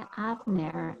Tane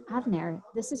Avner. Avner,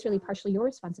 this is really partially your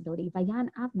responsibility. Vayan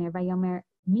Avner, Vayomer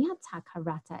Miata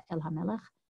Karata El HaMelech.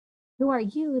 Who are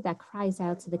you that cries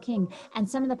out to the king? And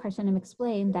some of the Parshanim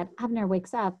explain that Avner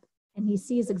wakes up and he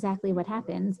sees exactly what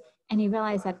happens. And he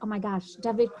realized that, oh my gosh,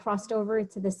 David crossed over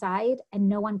to the side and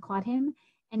no one caught him.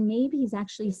 And maybe he's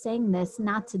actually saying this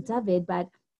not to David, but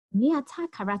Miata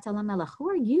karata lamelech. Who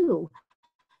are you?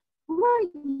 Who are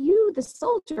you, the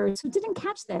soldiers who didn't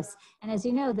catch this? And as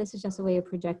you know, this is just a way of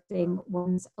projecting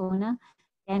one's own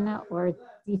or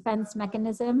defense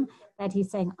mechanism that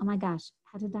he's saying, oh my gosh,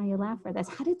 how did I allow for this?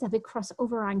 How did David cross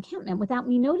over our encampment without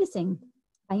me noticing?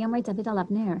 Vayomer David al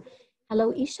Avner.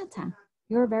 Hello, Ishata.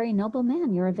 You're a very noble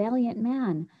man. You're a valiant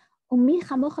man. Umi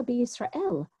chamocha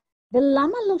b'Yisrael.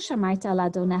 V'lama lo shamarta al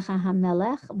adonecha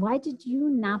hamelech? Why did you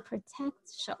not protect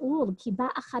Shaul? Ki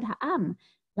ba'achad ha'am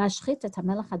lashchit et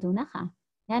hamelech adonecha.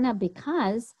 And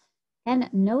because, and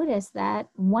notice that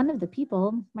one of the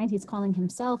people, right, he's calling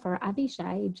himself, or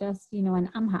Avishai, just, an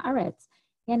Am Haaretz,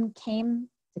 and came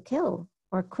to kill,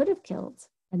 or could have killed,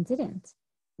 and didn't.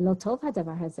 Lo tov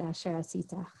hadavar hazeh asher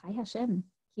asita. Chai Hashem.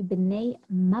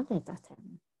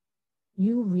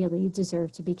 You really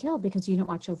deserve to be killed because you didn't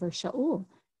watch over Shaul,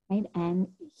 right? And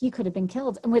he could have been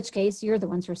killed, in which case you're the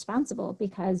ones responsible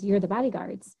because you're the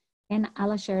bodyguards. And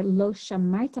alasher lo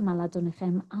shamartam ala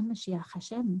adonechem al Mashiach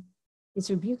Hashem. He's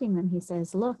rebuking them. He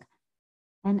says, look,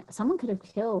 and someone could have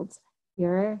killed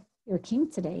your king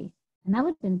today, and that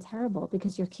would have been terrible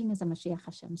because your king is a Mashiach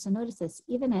Hashem. So notice this,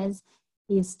 even as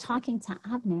he's talking to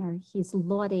Avner, he's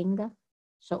lauding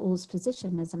Shaul's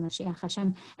position as a Mashiach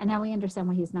Hashem. And now we understand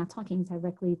why he's not talking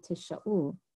directly to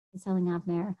Shaul. He's telling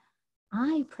Avner,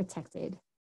 I protected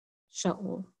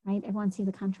Shaul, right? Everyone see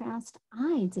the contrast?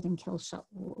 I didn't kill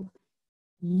Shaul.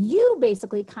 You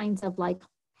basically kind of like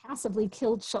passively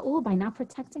killed Shaul by not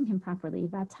protecting him properly.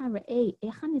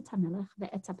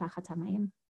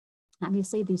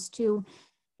 Obviously, these two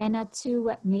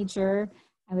major,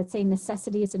 I would say,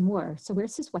 necessities in war. So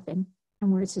where's his weapon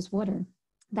and where's his water?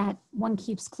 That one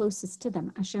keeps closest to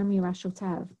them, Asher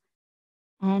Mirashotav.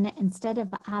 And instead of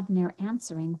Avner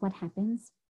answering, what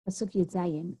happens? Pasuk Yud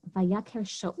Zayin, Vayaker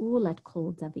Shaul et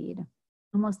Kol David.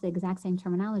 Almost the exact same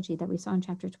terminology that we saw in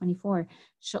chapter 24.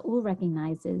 Shaul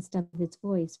recognizes David's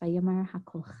voice, Vayomer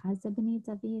HaKol Chaze B'ni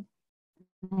David.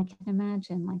 And I can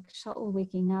imagine like Shaul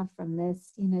waking up from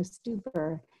this,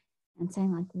 stupor and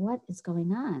saying like, what is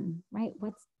going on, right?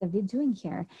 What's David doing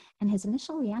here? And his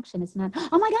initial reaction is not,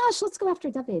 oh my gosh, let's go after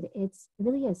David. It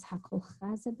really is, Hakol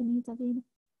Chaza b'ni David.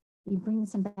 He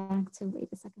brings him back to, wait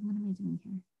a second, what am I doing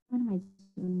here? What am I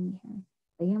doing here?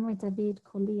 Vayomer David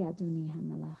koli adoni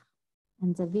hamelach.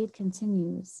 And David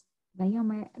continues,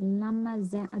 Vayomer lama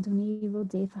ze adoni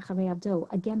rodef acharei avdo.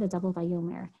 Again, the double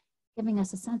Vayomer, giving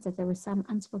us a sense that there was some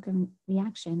unspoken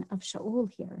reaction of Shaul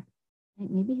here. Right?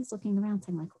 Maybe he's looking around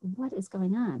saying like, what is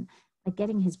going on? Like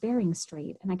getting his bearings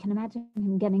straight. And I can imagine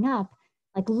him getting up,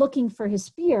 like looking for his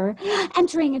spear,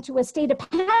 entering into a state of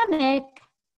panic,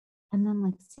 and then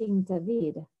like seeing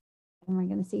David. And we're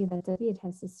going to see that David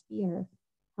has his spear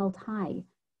held high,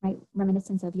 right?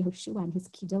 Reminiscence of Yehoshua and his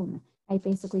kidon, right?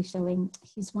 Basically showing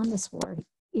he's won this war,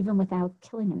 even without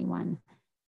killing anyone.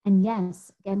 And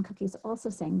yes, again, Cookie's also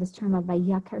saying this term of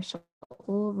Vayaker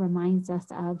Shaul reminds us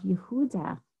of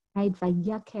Yehuda, right?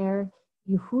 Vayaker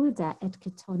Yehuda et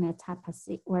Ketone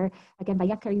Tapasi. Or again,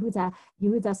 Vayaker Yehuda,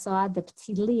 Yehuda saw the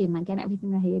Ptilim, again,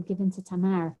 everything that he had given to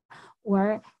Tamar.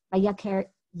 Or Vayaker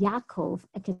Yaakov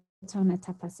et Ketone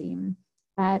Tapasim.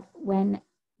 But when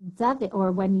David,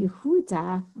 or when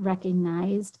Yehuda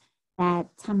recognized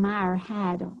that Tamar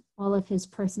had all of his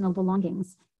personal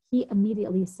belongings, he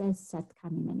immediately says, Set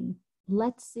kamimeni.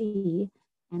 Let's see.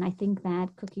 And I think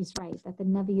that Cookie's right, that the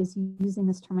Navi is using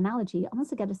this terminology almost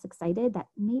to get us excited that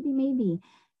maybe,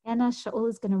 Anna Shaul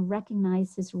is going to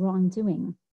recognize his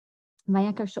wrongdoing.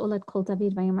 Vayakar Shaul et kol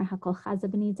David, vayomer hakol chaza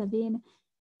b'ni David.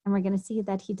 And we're going to see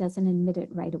that he doesn't admit it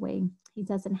right away. He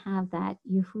doesn't have that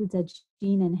Yehuda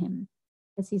gene in him,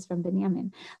 because he's from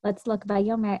Binyamin. Let's look,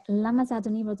 vayomer lama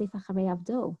zadoni rodef acharei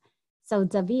avdo. So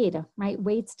David, right,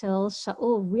 waits till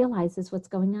Shaul realizes what's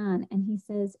going on. And he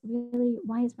says, really,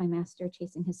 why is my master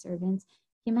chasing his servants?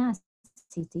 What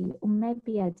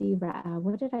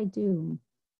did I do?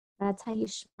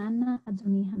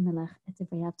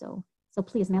 So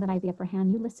please, now that I have the upper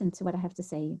hand, you listen to what I have to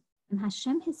say.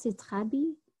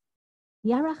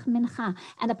 Yarach mincha.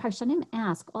 And the Parshanim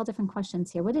ask all different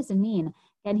questions here. What does it mean?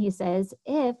 And he says,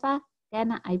 if,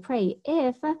 then I pray,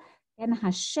 if, then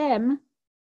Hashem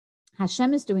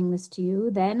is doing this to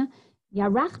you, then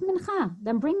Yarach mincha,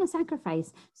 then bring a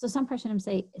sacrifice. So some Parshanim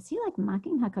say, is he like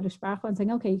mocking HaKadosh Baruch Hu and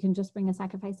saying, okay, you can just bring a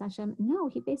sacrifice to Hashem? No,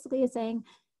 he basically is saying,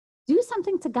 do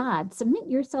something to God, submit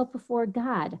yourself before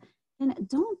God, and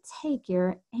don't take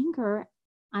your anger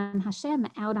on Hashem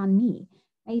out on me.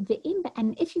 Right?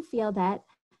 And if you feel that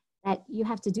you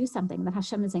have to do something, that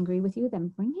Hashem is angry with you, then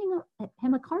bring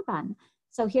him a karban.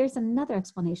 So here's another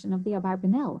explanation of the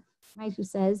Abarbanel, right, who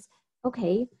says,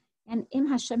 okay, and im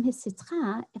Hashem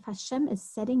hisitcha, if Hashem is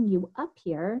setting you up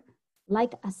here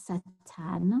like a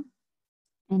satan,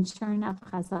 and sure enough,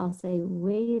 Chazal say,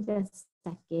 wait a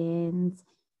second,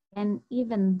 and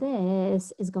even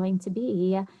this is going to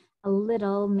be a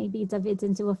little, maybe David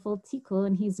didn't do a full tikkun,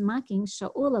 and he's mocking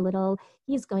Shaul a little,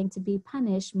 he's going to be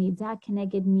punished, midah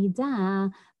keneged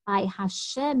midah, by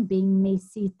Hashem being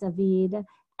Mesit David.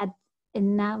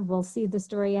 And now we'll see the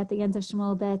story at the end of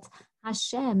Shmuel that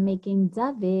Hashem making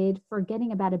David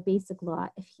forgetting about a basic law.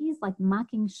 If he's like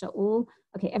mocking Shaul,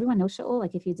 okay, everyone knows Shaul,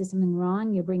 like if you did something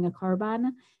wrong, you bring a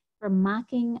karban. For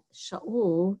mocking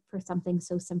Shaul for something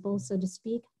so simple, so to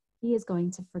speak, he is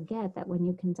going to forget that when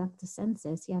you conduct a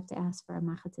census, you have to ask for a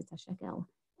machatzit shekel.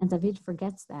 And David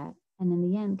forgets that, and in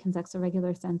the end conducts a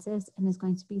regular census and is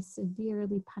going to be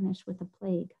severely punished with a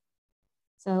plague.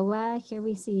 So here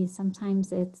we see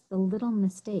sometimes it's the little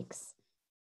mistakes,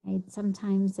 right?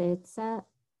 Sometimes it's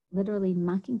literally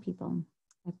mocking people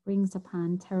that brings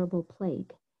upon terrible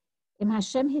plague. Im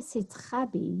Hashem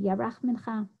hisitcha bi yarach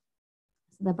mincha.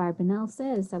 So the Barbanel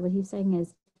says that what he's saying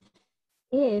is,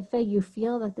 if you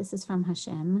feel that this is from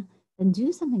Hashem, then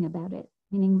do something about it.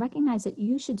 Meaning recognize that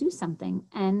you should do something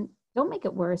and don't make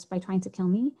it worse by trying to kill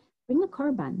me. Bring a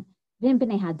korban. V'im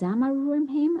b'nei hadam arurim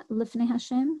heim lifnei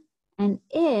Hashem. And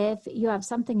if you have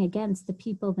something against the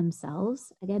people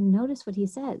themselves, again, notice what he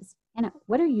says. And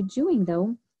what are you doing,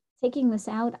 though, taking this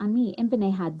out on me? And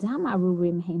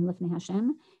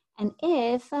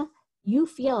if you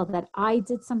feel that I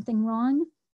did something wrong,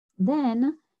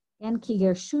 then, and he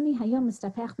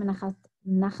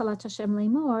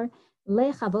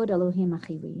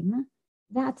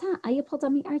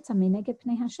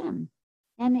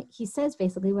says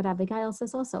basically what Abigail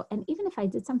says also. And even if I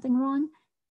did something wrong,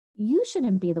 you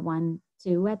shouldn't be the one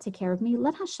to take care of me.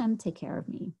 Let Hashem take care of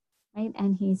me, right?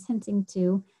 And he's hinting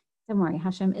to, don't worry,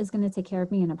 Hashem is going to take care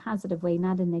of me in a positive way,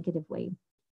 not a negative way.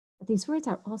 But these words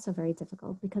are also very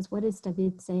difficult because what is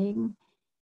David saying?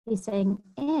 He's saying,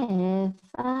 if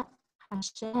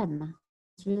Hashem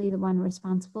is really the one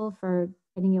responsible for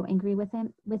getting you angry with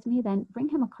me, then bring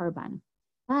him a korban.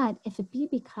 But if it be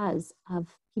because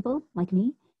of people like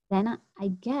me, then I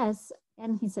guess,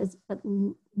 and he says, but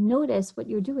notice what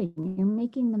you're doing. You're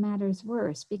making the matters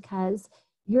worse because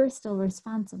you're still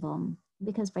responsible.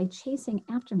 Because by chasing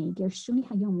after me, you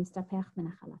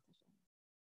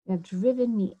have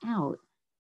driven me out.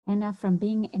 And from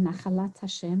being in Nachalat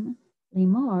Hashem,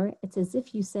 Limor, it's as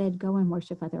if you said, go and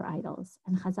worship other idols.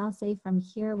 And Chazal say, from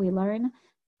here we learn,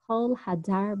 Kol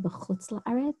Hadar B'chutz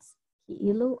La'aretz,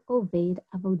 Ki'ilu Oved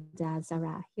Avodah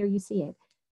Zarah. Here you see it.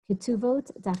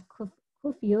 Ketuvot Daf Kuf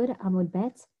Yud Amud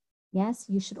Bet. Yes,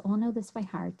 you should all know this by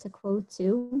heart. To quote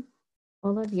to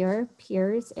all of your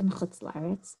peers in Chutz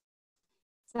La'aretz,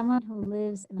 someone who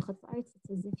lives in the Chutz La'aretz, it's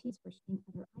as if he's worshiping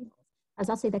other idols. As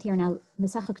I'll say that here now,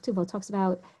 Mesachah Ketuvot talks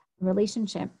about a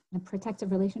relationship, a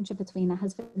protective relationship between a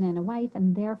husband and a wife,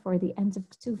 and therefore the end of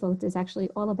Ketuvot is actually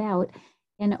all about,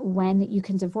 and when you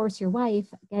can divorce your wife,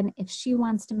 again, if she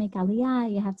wants to make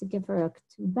aliyah, you have to give her a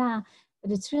ketubah,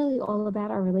 but it's really all about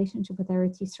our relationship with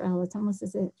Eretz Yisrael. It's almost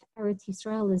as if Eretz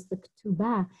Yisrael is the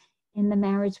ketubah in the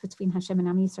marriage between Hashem and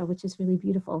Am Yisrael, which is really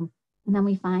beautiful. And then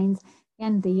we find,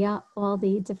 and all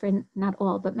the different, not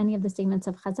all, but many of the statements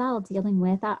of Chazal dealing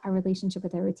with our relationship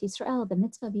with Eretz Yisrael, the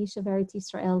mitzvah v'yishav Eretz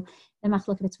Yisrael, the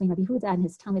machlokah between Rabbi Yehuda and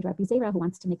his Talmid Rabbi Zera, who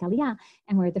wants to make aliyah,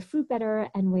 and where the fruit better,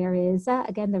 and where is,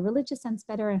 again, the religious sense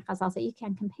better, and Chazal say you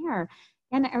can't compare.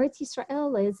 And Eretz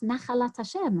Yisrael is Nachalat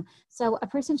Hashem. So a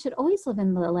person should always live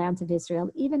in the land of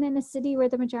Israel, even in a city where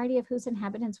the majority of whose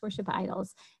inhabitants worship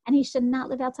idols. And he should not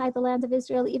live outside the land of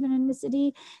Israel, even in a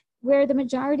city where the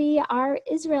majority are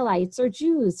Israelites or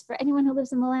Jews. For anyone who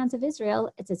lives in the lands of Israel,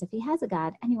 it's as if he has a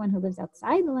God. Anyone who lives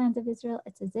outside the land of Israel,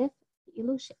 it's as if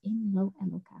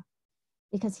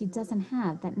because he doesn't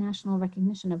have that national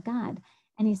recognition of God.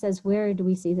 And he says, where do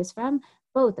we see this from?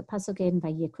 Both the Pasuk in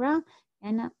Vayikra,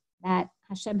 and that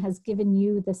Hashem has given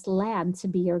you this land to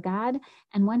be your God.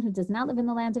 And one who does not live in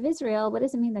the land of Israel, what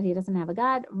does it mean that he doesn't have a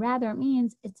God? Rather, it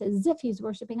means it's as if he's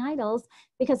worshiping idols,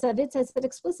 because it says that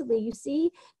explicitly, you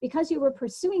see, because you were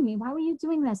pursuing me, why were you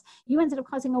doing this? You ended up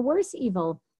causing a worse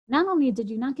evil. Not only did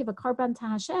you not give a korban to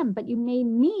Hashem, but you made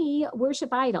me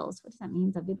worship idols. What does that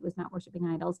mean? David was not worshiping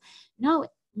idols. No,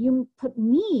 you put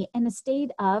me in a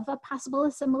state of a possible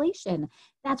assimilation.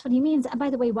 That's what he means. And by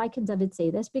the way, why can David say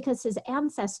this? Because his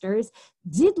ancestors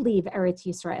did leave Eretz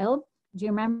Yisrael. Do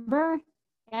you remember?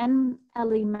 And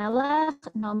Elimelech,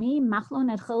 Nomi, Machlon,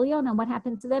 and Chilion, and what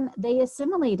happened to them? They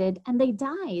assimilated and they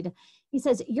died. He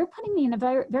says, you're putting me in a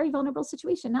very, very vulnerable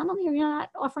situation. Not only are you not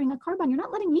offering a korban, you're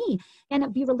not letting me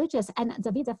and be religious. And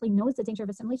David definitely knows the danger of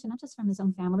assimilation, not just from his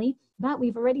own family, but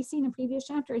we've already seen in previous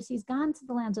chapters, he's gone to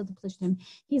the lands of the Plishtim.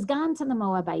 He's gone to the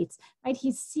Moabites, right?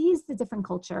 He sees the different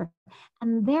culture.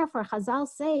 And therefore, Chazal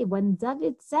say, when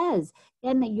David says,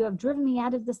 and that you have driven me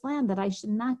out of this land, that I should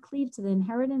not cleave to the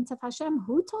inheritance of Hashem,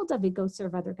 who told David, go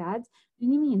serve other gods? What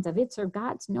do you mean, David serve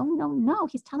gods? No.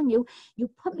 He's telling you, you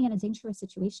put me in a dangerous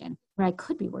situation where I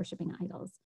could be worshiping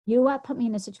idols. You put me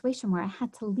in a situation where I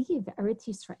had to leave Eretz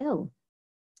Yisrael.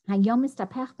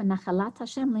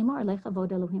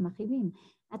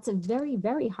 That's a very,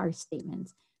 very harsh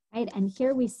statement, right? And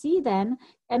here we see then,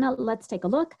 and let's take a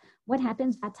look. What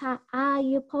happens?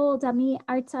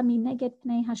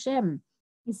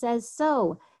 He says,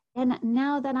 so, and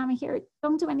now that I'm here,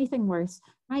 don't do anything worse,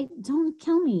 right? Don't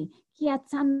kill me.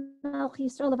 I'm not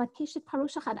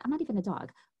even a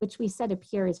dog, which we said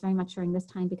appears very much during this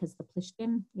time because the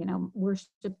Plishtim,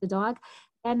 worship the dog.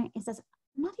 And it says,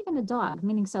 I'm not even a dog,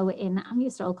 meaning so in Am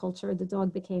Yisrael culture, the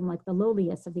dog became like the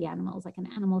lowliest of the animals, like an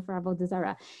animal for Avodah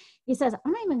Zarah. He says,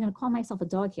 I'm not even going to call myself a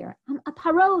dog here. I'm a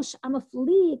parosh, I'm a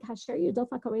flea.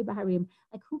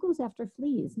 Like, who goes after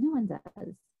fleas? No one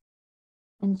does.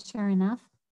 And sure enough,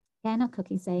 Hannah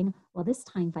Cookie saying, well, this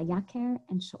time Vayaker,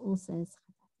 and Shaul says,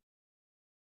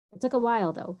 it took a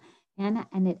while though. And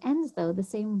it ends though the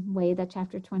same way that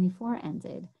chapter 24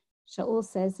 ended. Shaul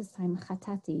says this time,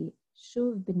 Chatati,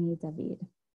 Shuv b'ni David.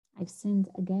 I've sinned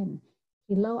again.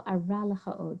 Hilo ara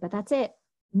l'chaod. But that's it.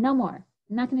 No more.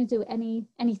 I'm not going to do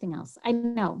anything else. I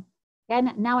know.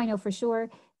 And now I know for sure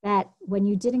that when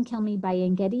you didn't kill me by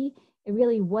En Gedi, it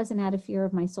really wasn't out of fear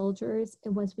of my soldiers.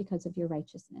 It was because of your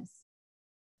righteousness.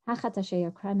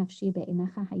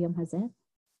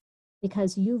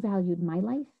 Because you valued my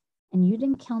life and you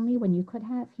didn't kill me when you could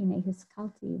have. And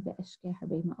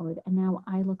now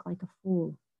I look like a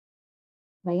fool.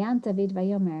 Vayant David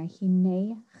vayomer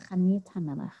hinei chanit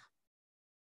hamelech.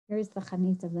 Here's the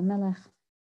chanit of the melech.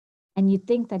 And you'd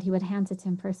think that he would hand it to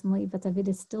him personally, but David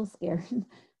is still scared.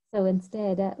 So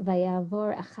instead,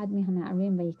 vayavor achad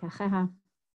mihana'arim vayikacheha.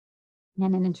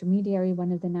 And an intermediary,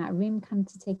 one of the na'arim, come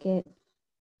to take it.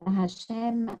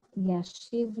 Hashem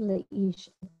yashiv le'ish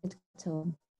et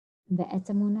tzidkato ve'et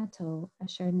emunato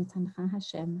asher nitancha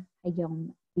Hashem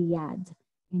hayom biyad.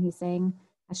 And he's saying,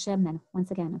 Hashem then,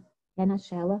 once again, then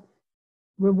shall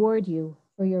reward you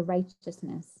for your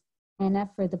righteousness and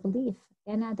for the belief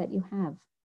that you have.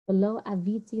 V'lo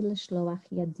aviti l'shloach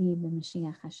yadi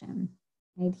b'Mashiach Hashem.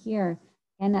 Right here,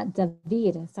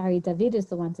 David is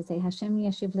the one to say, Hashem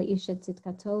yashiv le'ish et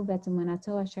tzidkato ve'et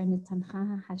emunato asher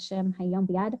nitancha Hashem hayom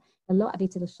biyad v'lo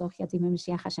aviti l'shloach yadi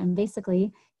b'Mashiach Hashem.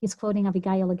 Basically, he's quoting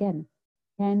Abigail again.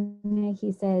 And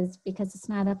he says, because it's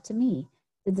not up to me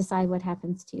to decide what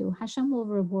happens to you. Hashem will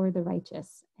reward the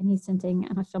righteous, and he's hinting,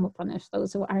 and Hashem will punish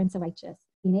those who aren't so righteous.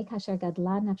 He says,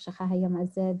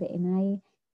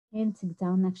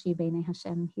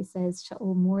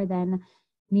 Shaul, more than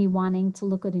me wanting to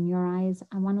look good in your eyes,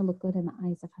 I want to look good in the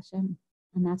eyes of Hashem.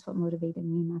 And that's what motivated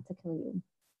me not to kill you.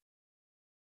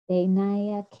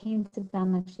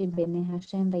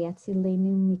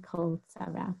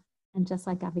 And just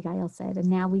like Abigail said, and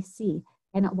now we see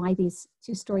and why these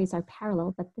two stories are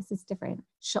parallel, but this is different.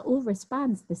 Shaul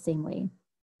responds the same way,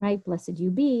 right? Blessed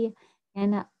you be,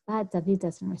 but David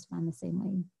doesn't respond the same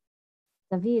way.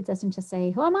 David doesn't just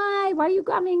say, who am I? Why are you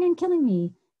coming and killing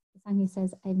me? This time he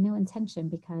says, I have no intention,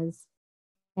 because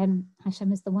then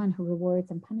Hashem is the one who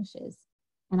rewards and punishes.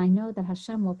 And I know that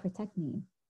Hashem will protect me.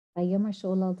 Vayomer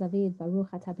Shaul al David,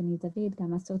 Baruch atah b'ni David,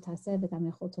 gam asot taseh v'gam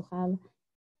yachol tuchal.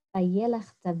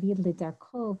 David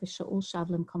lidarko v'Shaul shav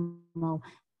lemkomo.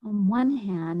 On one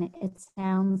hand, it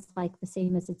sounds like the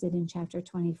same as it did in chapter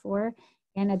 24,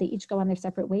 and they each go on their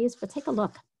separate ways. But take a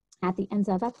look at the end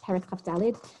of Perek Chaf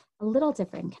Daled, a little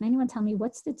different. Can anyone tell me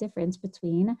what's the difference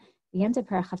between the end of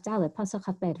Perek Chaf Daled, Pasuk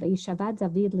Chaf Bet, Vayishavad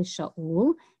David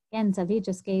l'Shaul? Again, David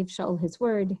just gave Shaul his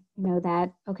word,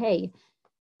 that, okay,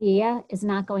 he is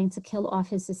not going to kill off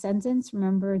his descendants.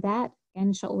 Remember that?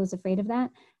 And Shaul was afraid of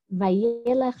that.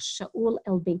 Vayelech Shaul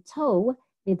el beito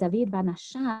v'David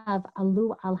banashav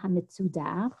alu al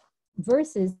hamitzuda,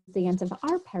 versus the end of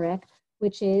our perek,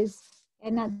 which is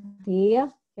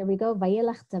here we go,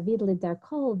 Vayelech David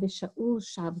lidarko v'Shaul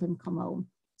shav limkomo.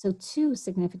 So two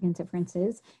significant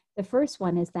differences. The first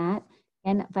one is that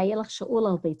Vayelech Shaul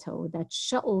el beito, that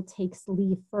Shaul takes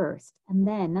leave first, and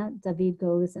then David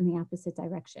goes in the opposite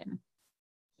direction.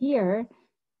 Here,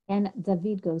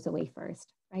 David goes away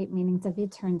first, right? Meaning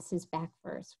David turns his back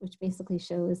first, which basically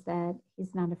shows that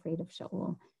he's not afraid of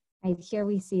Shaul. Right here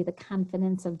we see the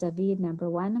confidence of David, number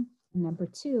one. And number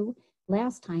two,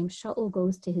 last time Shaul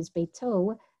goes to his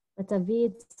beito, but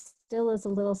David still is a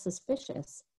little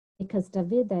suspicious, because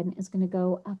David then is going to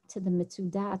go up to the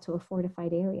Mitzudah, to a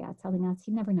fortified area, telling us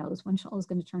he never knows when Shaul is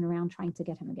going to turn around trying to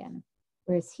get him again.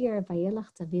 Whereas here,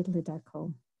 Vayelach David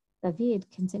lidarko, David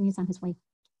continues on his way,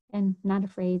 and not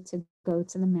afraid to go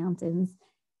to the mountains,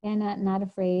 and not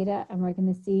afraid, and we're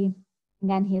going to see,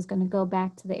 again, he is going to go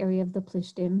back to the area of the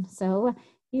Plishtim. So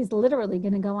he's literally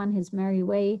going to go on his merry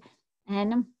way,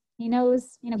 and he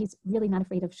knows, he's really not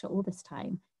afraid of Shaul this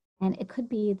time. And it could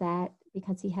be that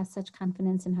because he has such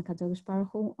confidence in HaKadosh Baruch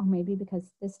Hu, or maybe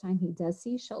because this time he does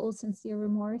see Shaul's sincere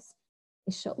remorse,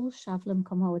 is Shaul shav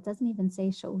lemkomo. It doesn't even say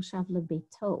Shaul shav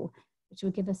lebeito, which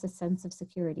would give us a sense of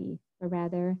security, but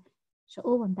rather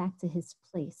Shaul went back to his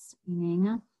place,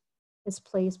 meaning his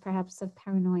place perhaps of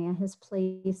paranoia, his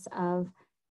place of,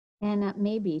 and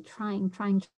maybe trying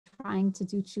to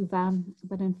do tshuva,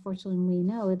 but unfortunately we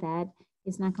know that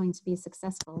he's not going to be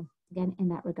successful, again, in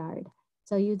that regard.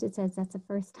 So Yudit says that's the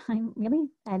first time, really,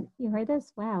 that you heard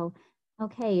this? Wow.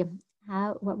 Okay,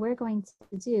 what we're going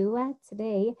to do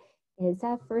today is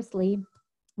firstly,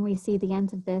 we see the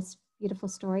end of this beautiful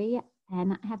story.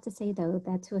 And I have to say, though,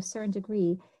 that to a certain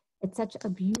degree, it's such a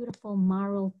beautiful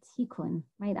moral tikkun,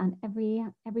 right, on every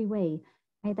way,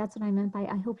 right? That's what I meant by,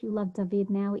 I hope you love David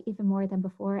now even more than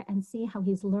before, and see how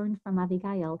he's learned from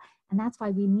Abigail. And that's why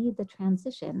we need the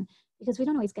transition, because we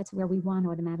don't always get to where we want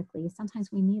automatically.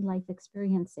 Sometimes we need life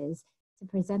experiences to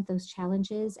present those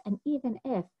challenges. And even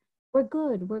if we're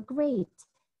good, we're great,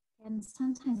 and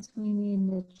sometimes we need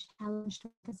a challenge to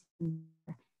make us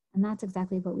better. And that's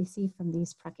exactly what we see from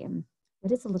these prakim.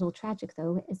 What is a little tragic,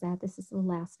 though, is that this is the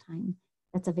last time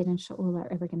that David and Shaul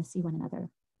are ever going to see one another.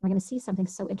 We're going to see something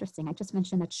so interesting. I just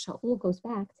mentioned that Shaul goes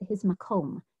back to his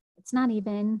makom. It's not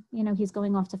even, he's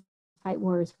going off to fight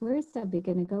wars. Where is David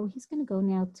going to go? He's going to go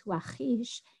now to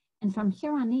Achish. And from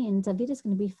here on in, David is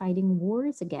going to be fighting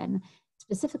wars again,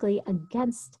 specifically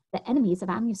against the enemies of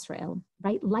Am Yisrael,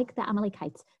 right? Like the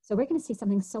Amalekites. So we're going to see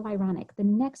something so ironic. The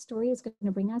next story is going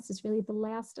to bring us, is really the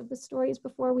last of the stories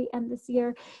before we end this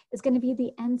year, is going to be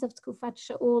the end of Tkufat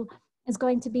Shaul. is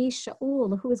going to be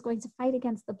Shaul, who is going to fight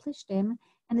against the Plishtim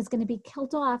and is going to be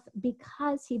killed off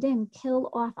because he didn't kill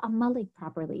off Amalek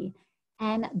properly.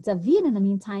 And David, in the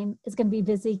meantime, is going to be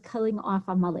busy killing off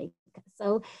Amalek.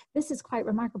 So this is quite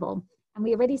remarkable. And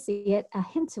we already see it, a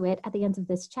hint to it at the end of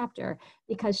this chapter,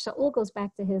 because Shaul goes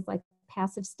back to his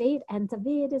passive state and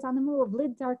David is on the move,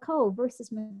 lid darko versus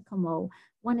mikomo.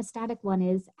 One is static, one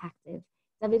is active.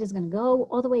 David is going to go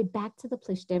all the way back to the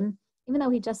Plishtim, even though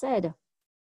he just said,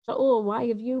 Shaul, why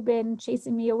have you been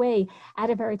chasing me away out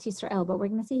of Eretz Yisrael? But we're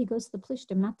going to see he goes to the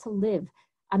Plishtim not to live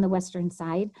on the western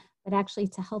side, but actually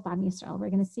to help Am Yisrael. We're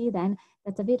going to see then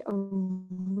that David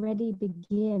already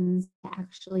begins to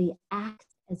actually act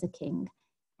as a king.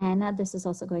 And this is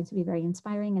also going to be very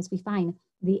inspiring as we find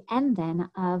the end then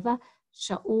of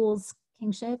Shaul's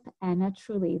kingship and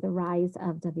truly the rise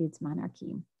of David's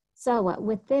monarchy. So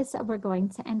with this, we're going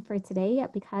to end for today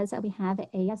because we have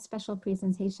a special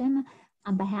presentation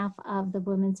on behalf of the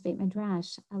Women's Beit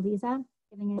Midrash. Aliza,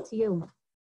 giving it to you.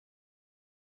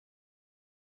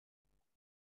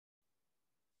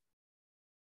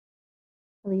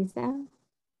 Aliza?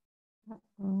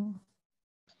 Uh-oh.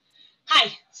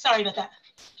 Hi, sorry about that.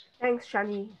 Thanks,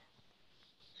 Shani.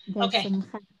 Okay.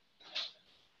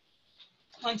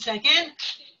 1 second.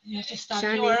 You have to stop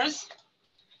Shani. yours.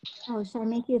 Oh, should I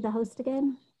make you the host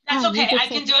again? That's okay. I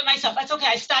can do it myself. That's okay.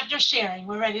 I stopped your sharing.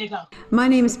 We're ready to go. My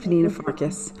name is Penina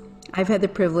Farkas. I've had the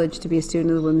privilege to be a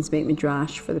student of the Women's Beit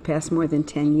Midrash for the past more than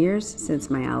 10 years since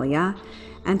my aliyah,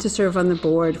 and to serve on the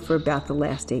board for about the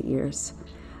last 8 years.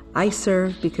 I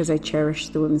serve because I cherish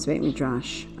the Women's Beit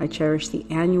Midrash. I cherish the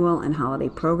annual and holiday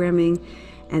programming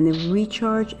and the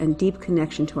recharge and deep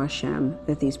connection to Hashem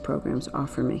that these programs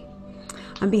offer me.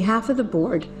 On behalf of the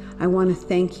board, I want to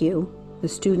thank you, the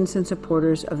students and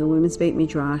supporters of the Women's Beit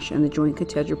Midrash and the Joint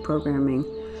Cathedral programming,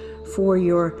 for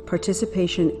your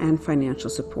participation and financial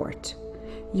support.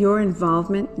 Your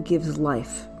involvement gives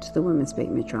life to the Women's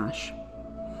Beit Midrash.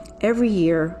 Every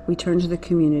year, we turn to the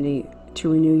community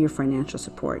to renew your financial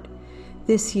support.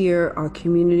 This year, our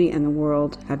community and the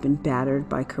world have been battered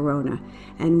by Corona,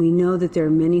 and we know that there are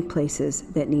many places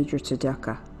that need your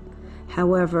tzedakah.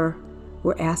 However,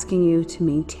 we're asking you to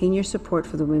maintain your support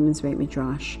for the Women's Beit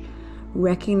Midrash,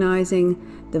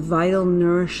 recognizing the vital,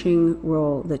 nourishing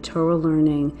role that Torah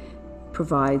learning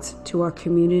provides to our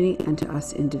community and to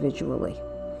us individually.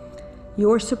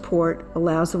 Your support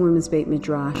allows the Women's Beit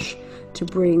Midrash to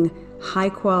bring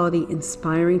high-quality,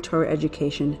 inspiring Torah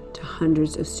education to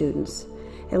hundreds of students.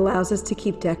 It allows us to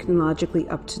keep technologically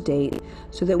up to date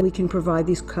so that we can provide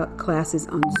these classes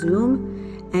on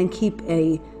Zoom and keep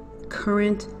a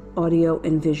current audio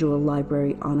and visual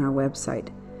library on our website.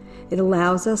 It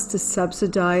allows us to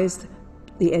subsidize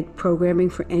the programming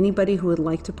for anybody who would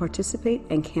like to participate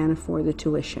and can't afford the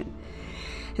tuition.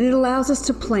 And it allows us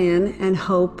to plan and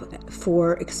hope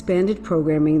for expanded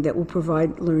programming that will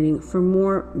provide learning for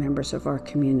more members of our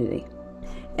community.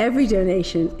 Every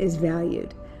donation is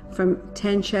valued, from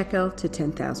 10 shekel to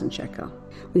 10,000 shekel.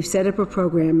 We've set up a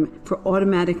program for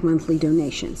automatic monthly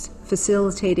donations,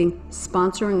 facilitating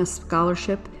sponsoring a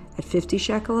scholarship at 50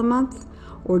 shekel a month,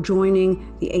 or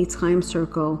joining the Eitz Chaim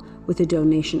Circle with a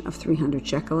donation of 300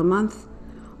 shekel a month,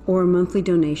 or a monthly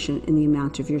donation in the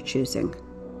amount of your choosing.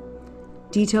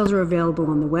 Details are available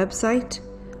on the website,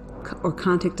 or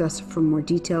contact us for more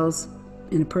details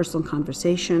in a personal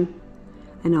conversation.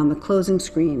 And on the closing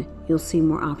screen, you'll see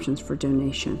more options for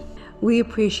donation. We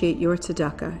appreciate your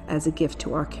tzedakah as a gift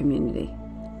to our community.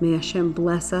 May Hashem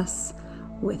bless us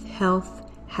with health,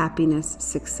 happiness,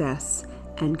 success,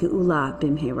 and geula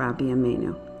b'mheira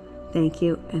b'yameinu. Thank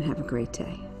you and have a great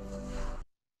day.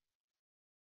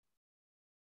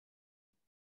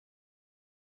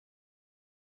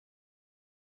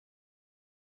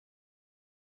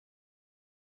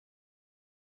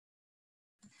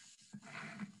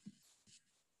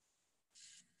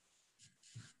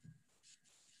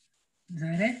 Is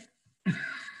that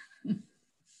it?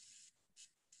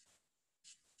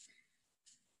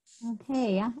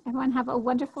 Okay, everyone have a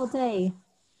wonderful day.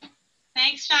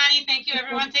 Thanks, Shani. Thank you,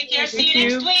 everyone. Take care. See you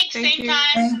next week, same time.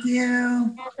 Thank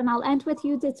you. Yes, and I'll end with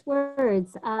Yudith's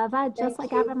words of just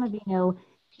like Avraham Avinu.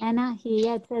 And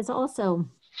it says also,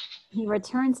 he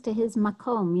returns to his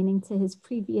makom, meaning to his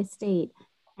previous state.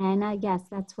 And yes,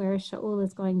 that's where Shaul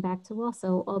is going back to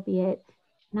also, albeit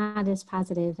not as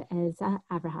positive as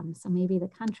Abraham. So maybe the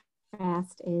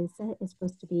contrast is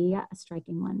supposed to be a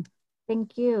striking one.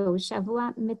 Thank you.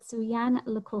 Shavua mitzuyan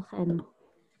l'kulchen.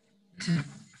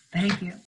 Thank you.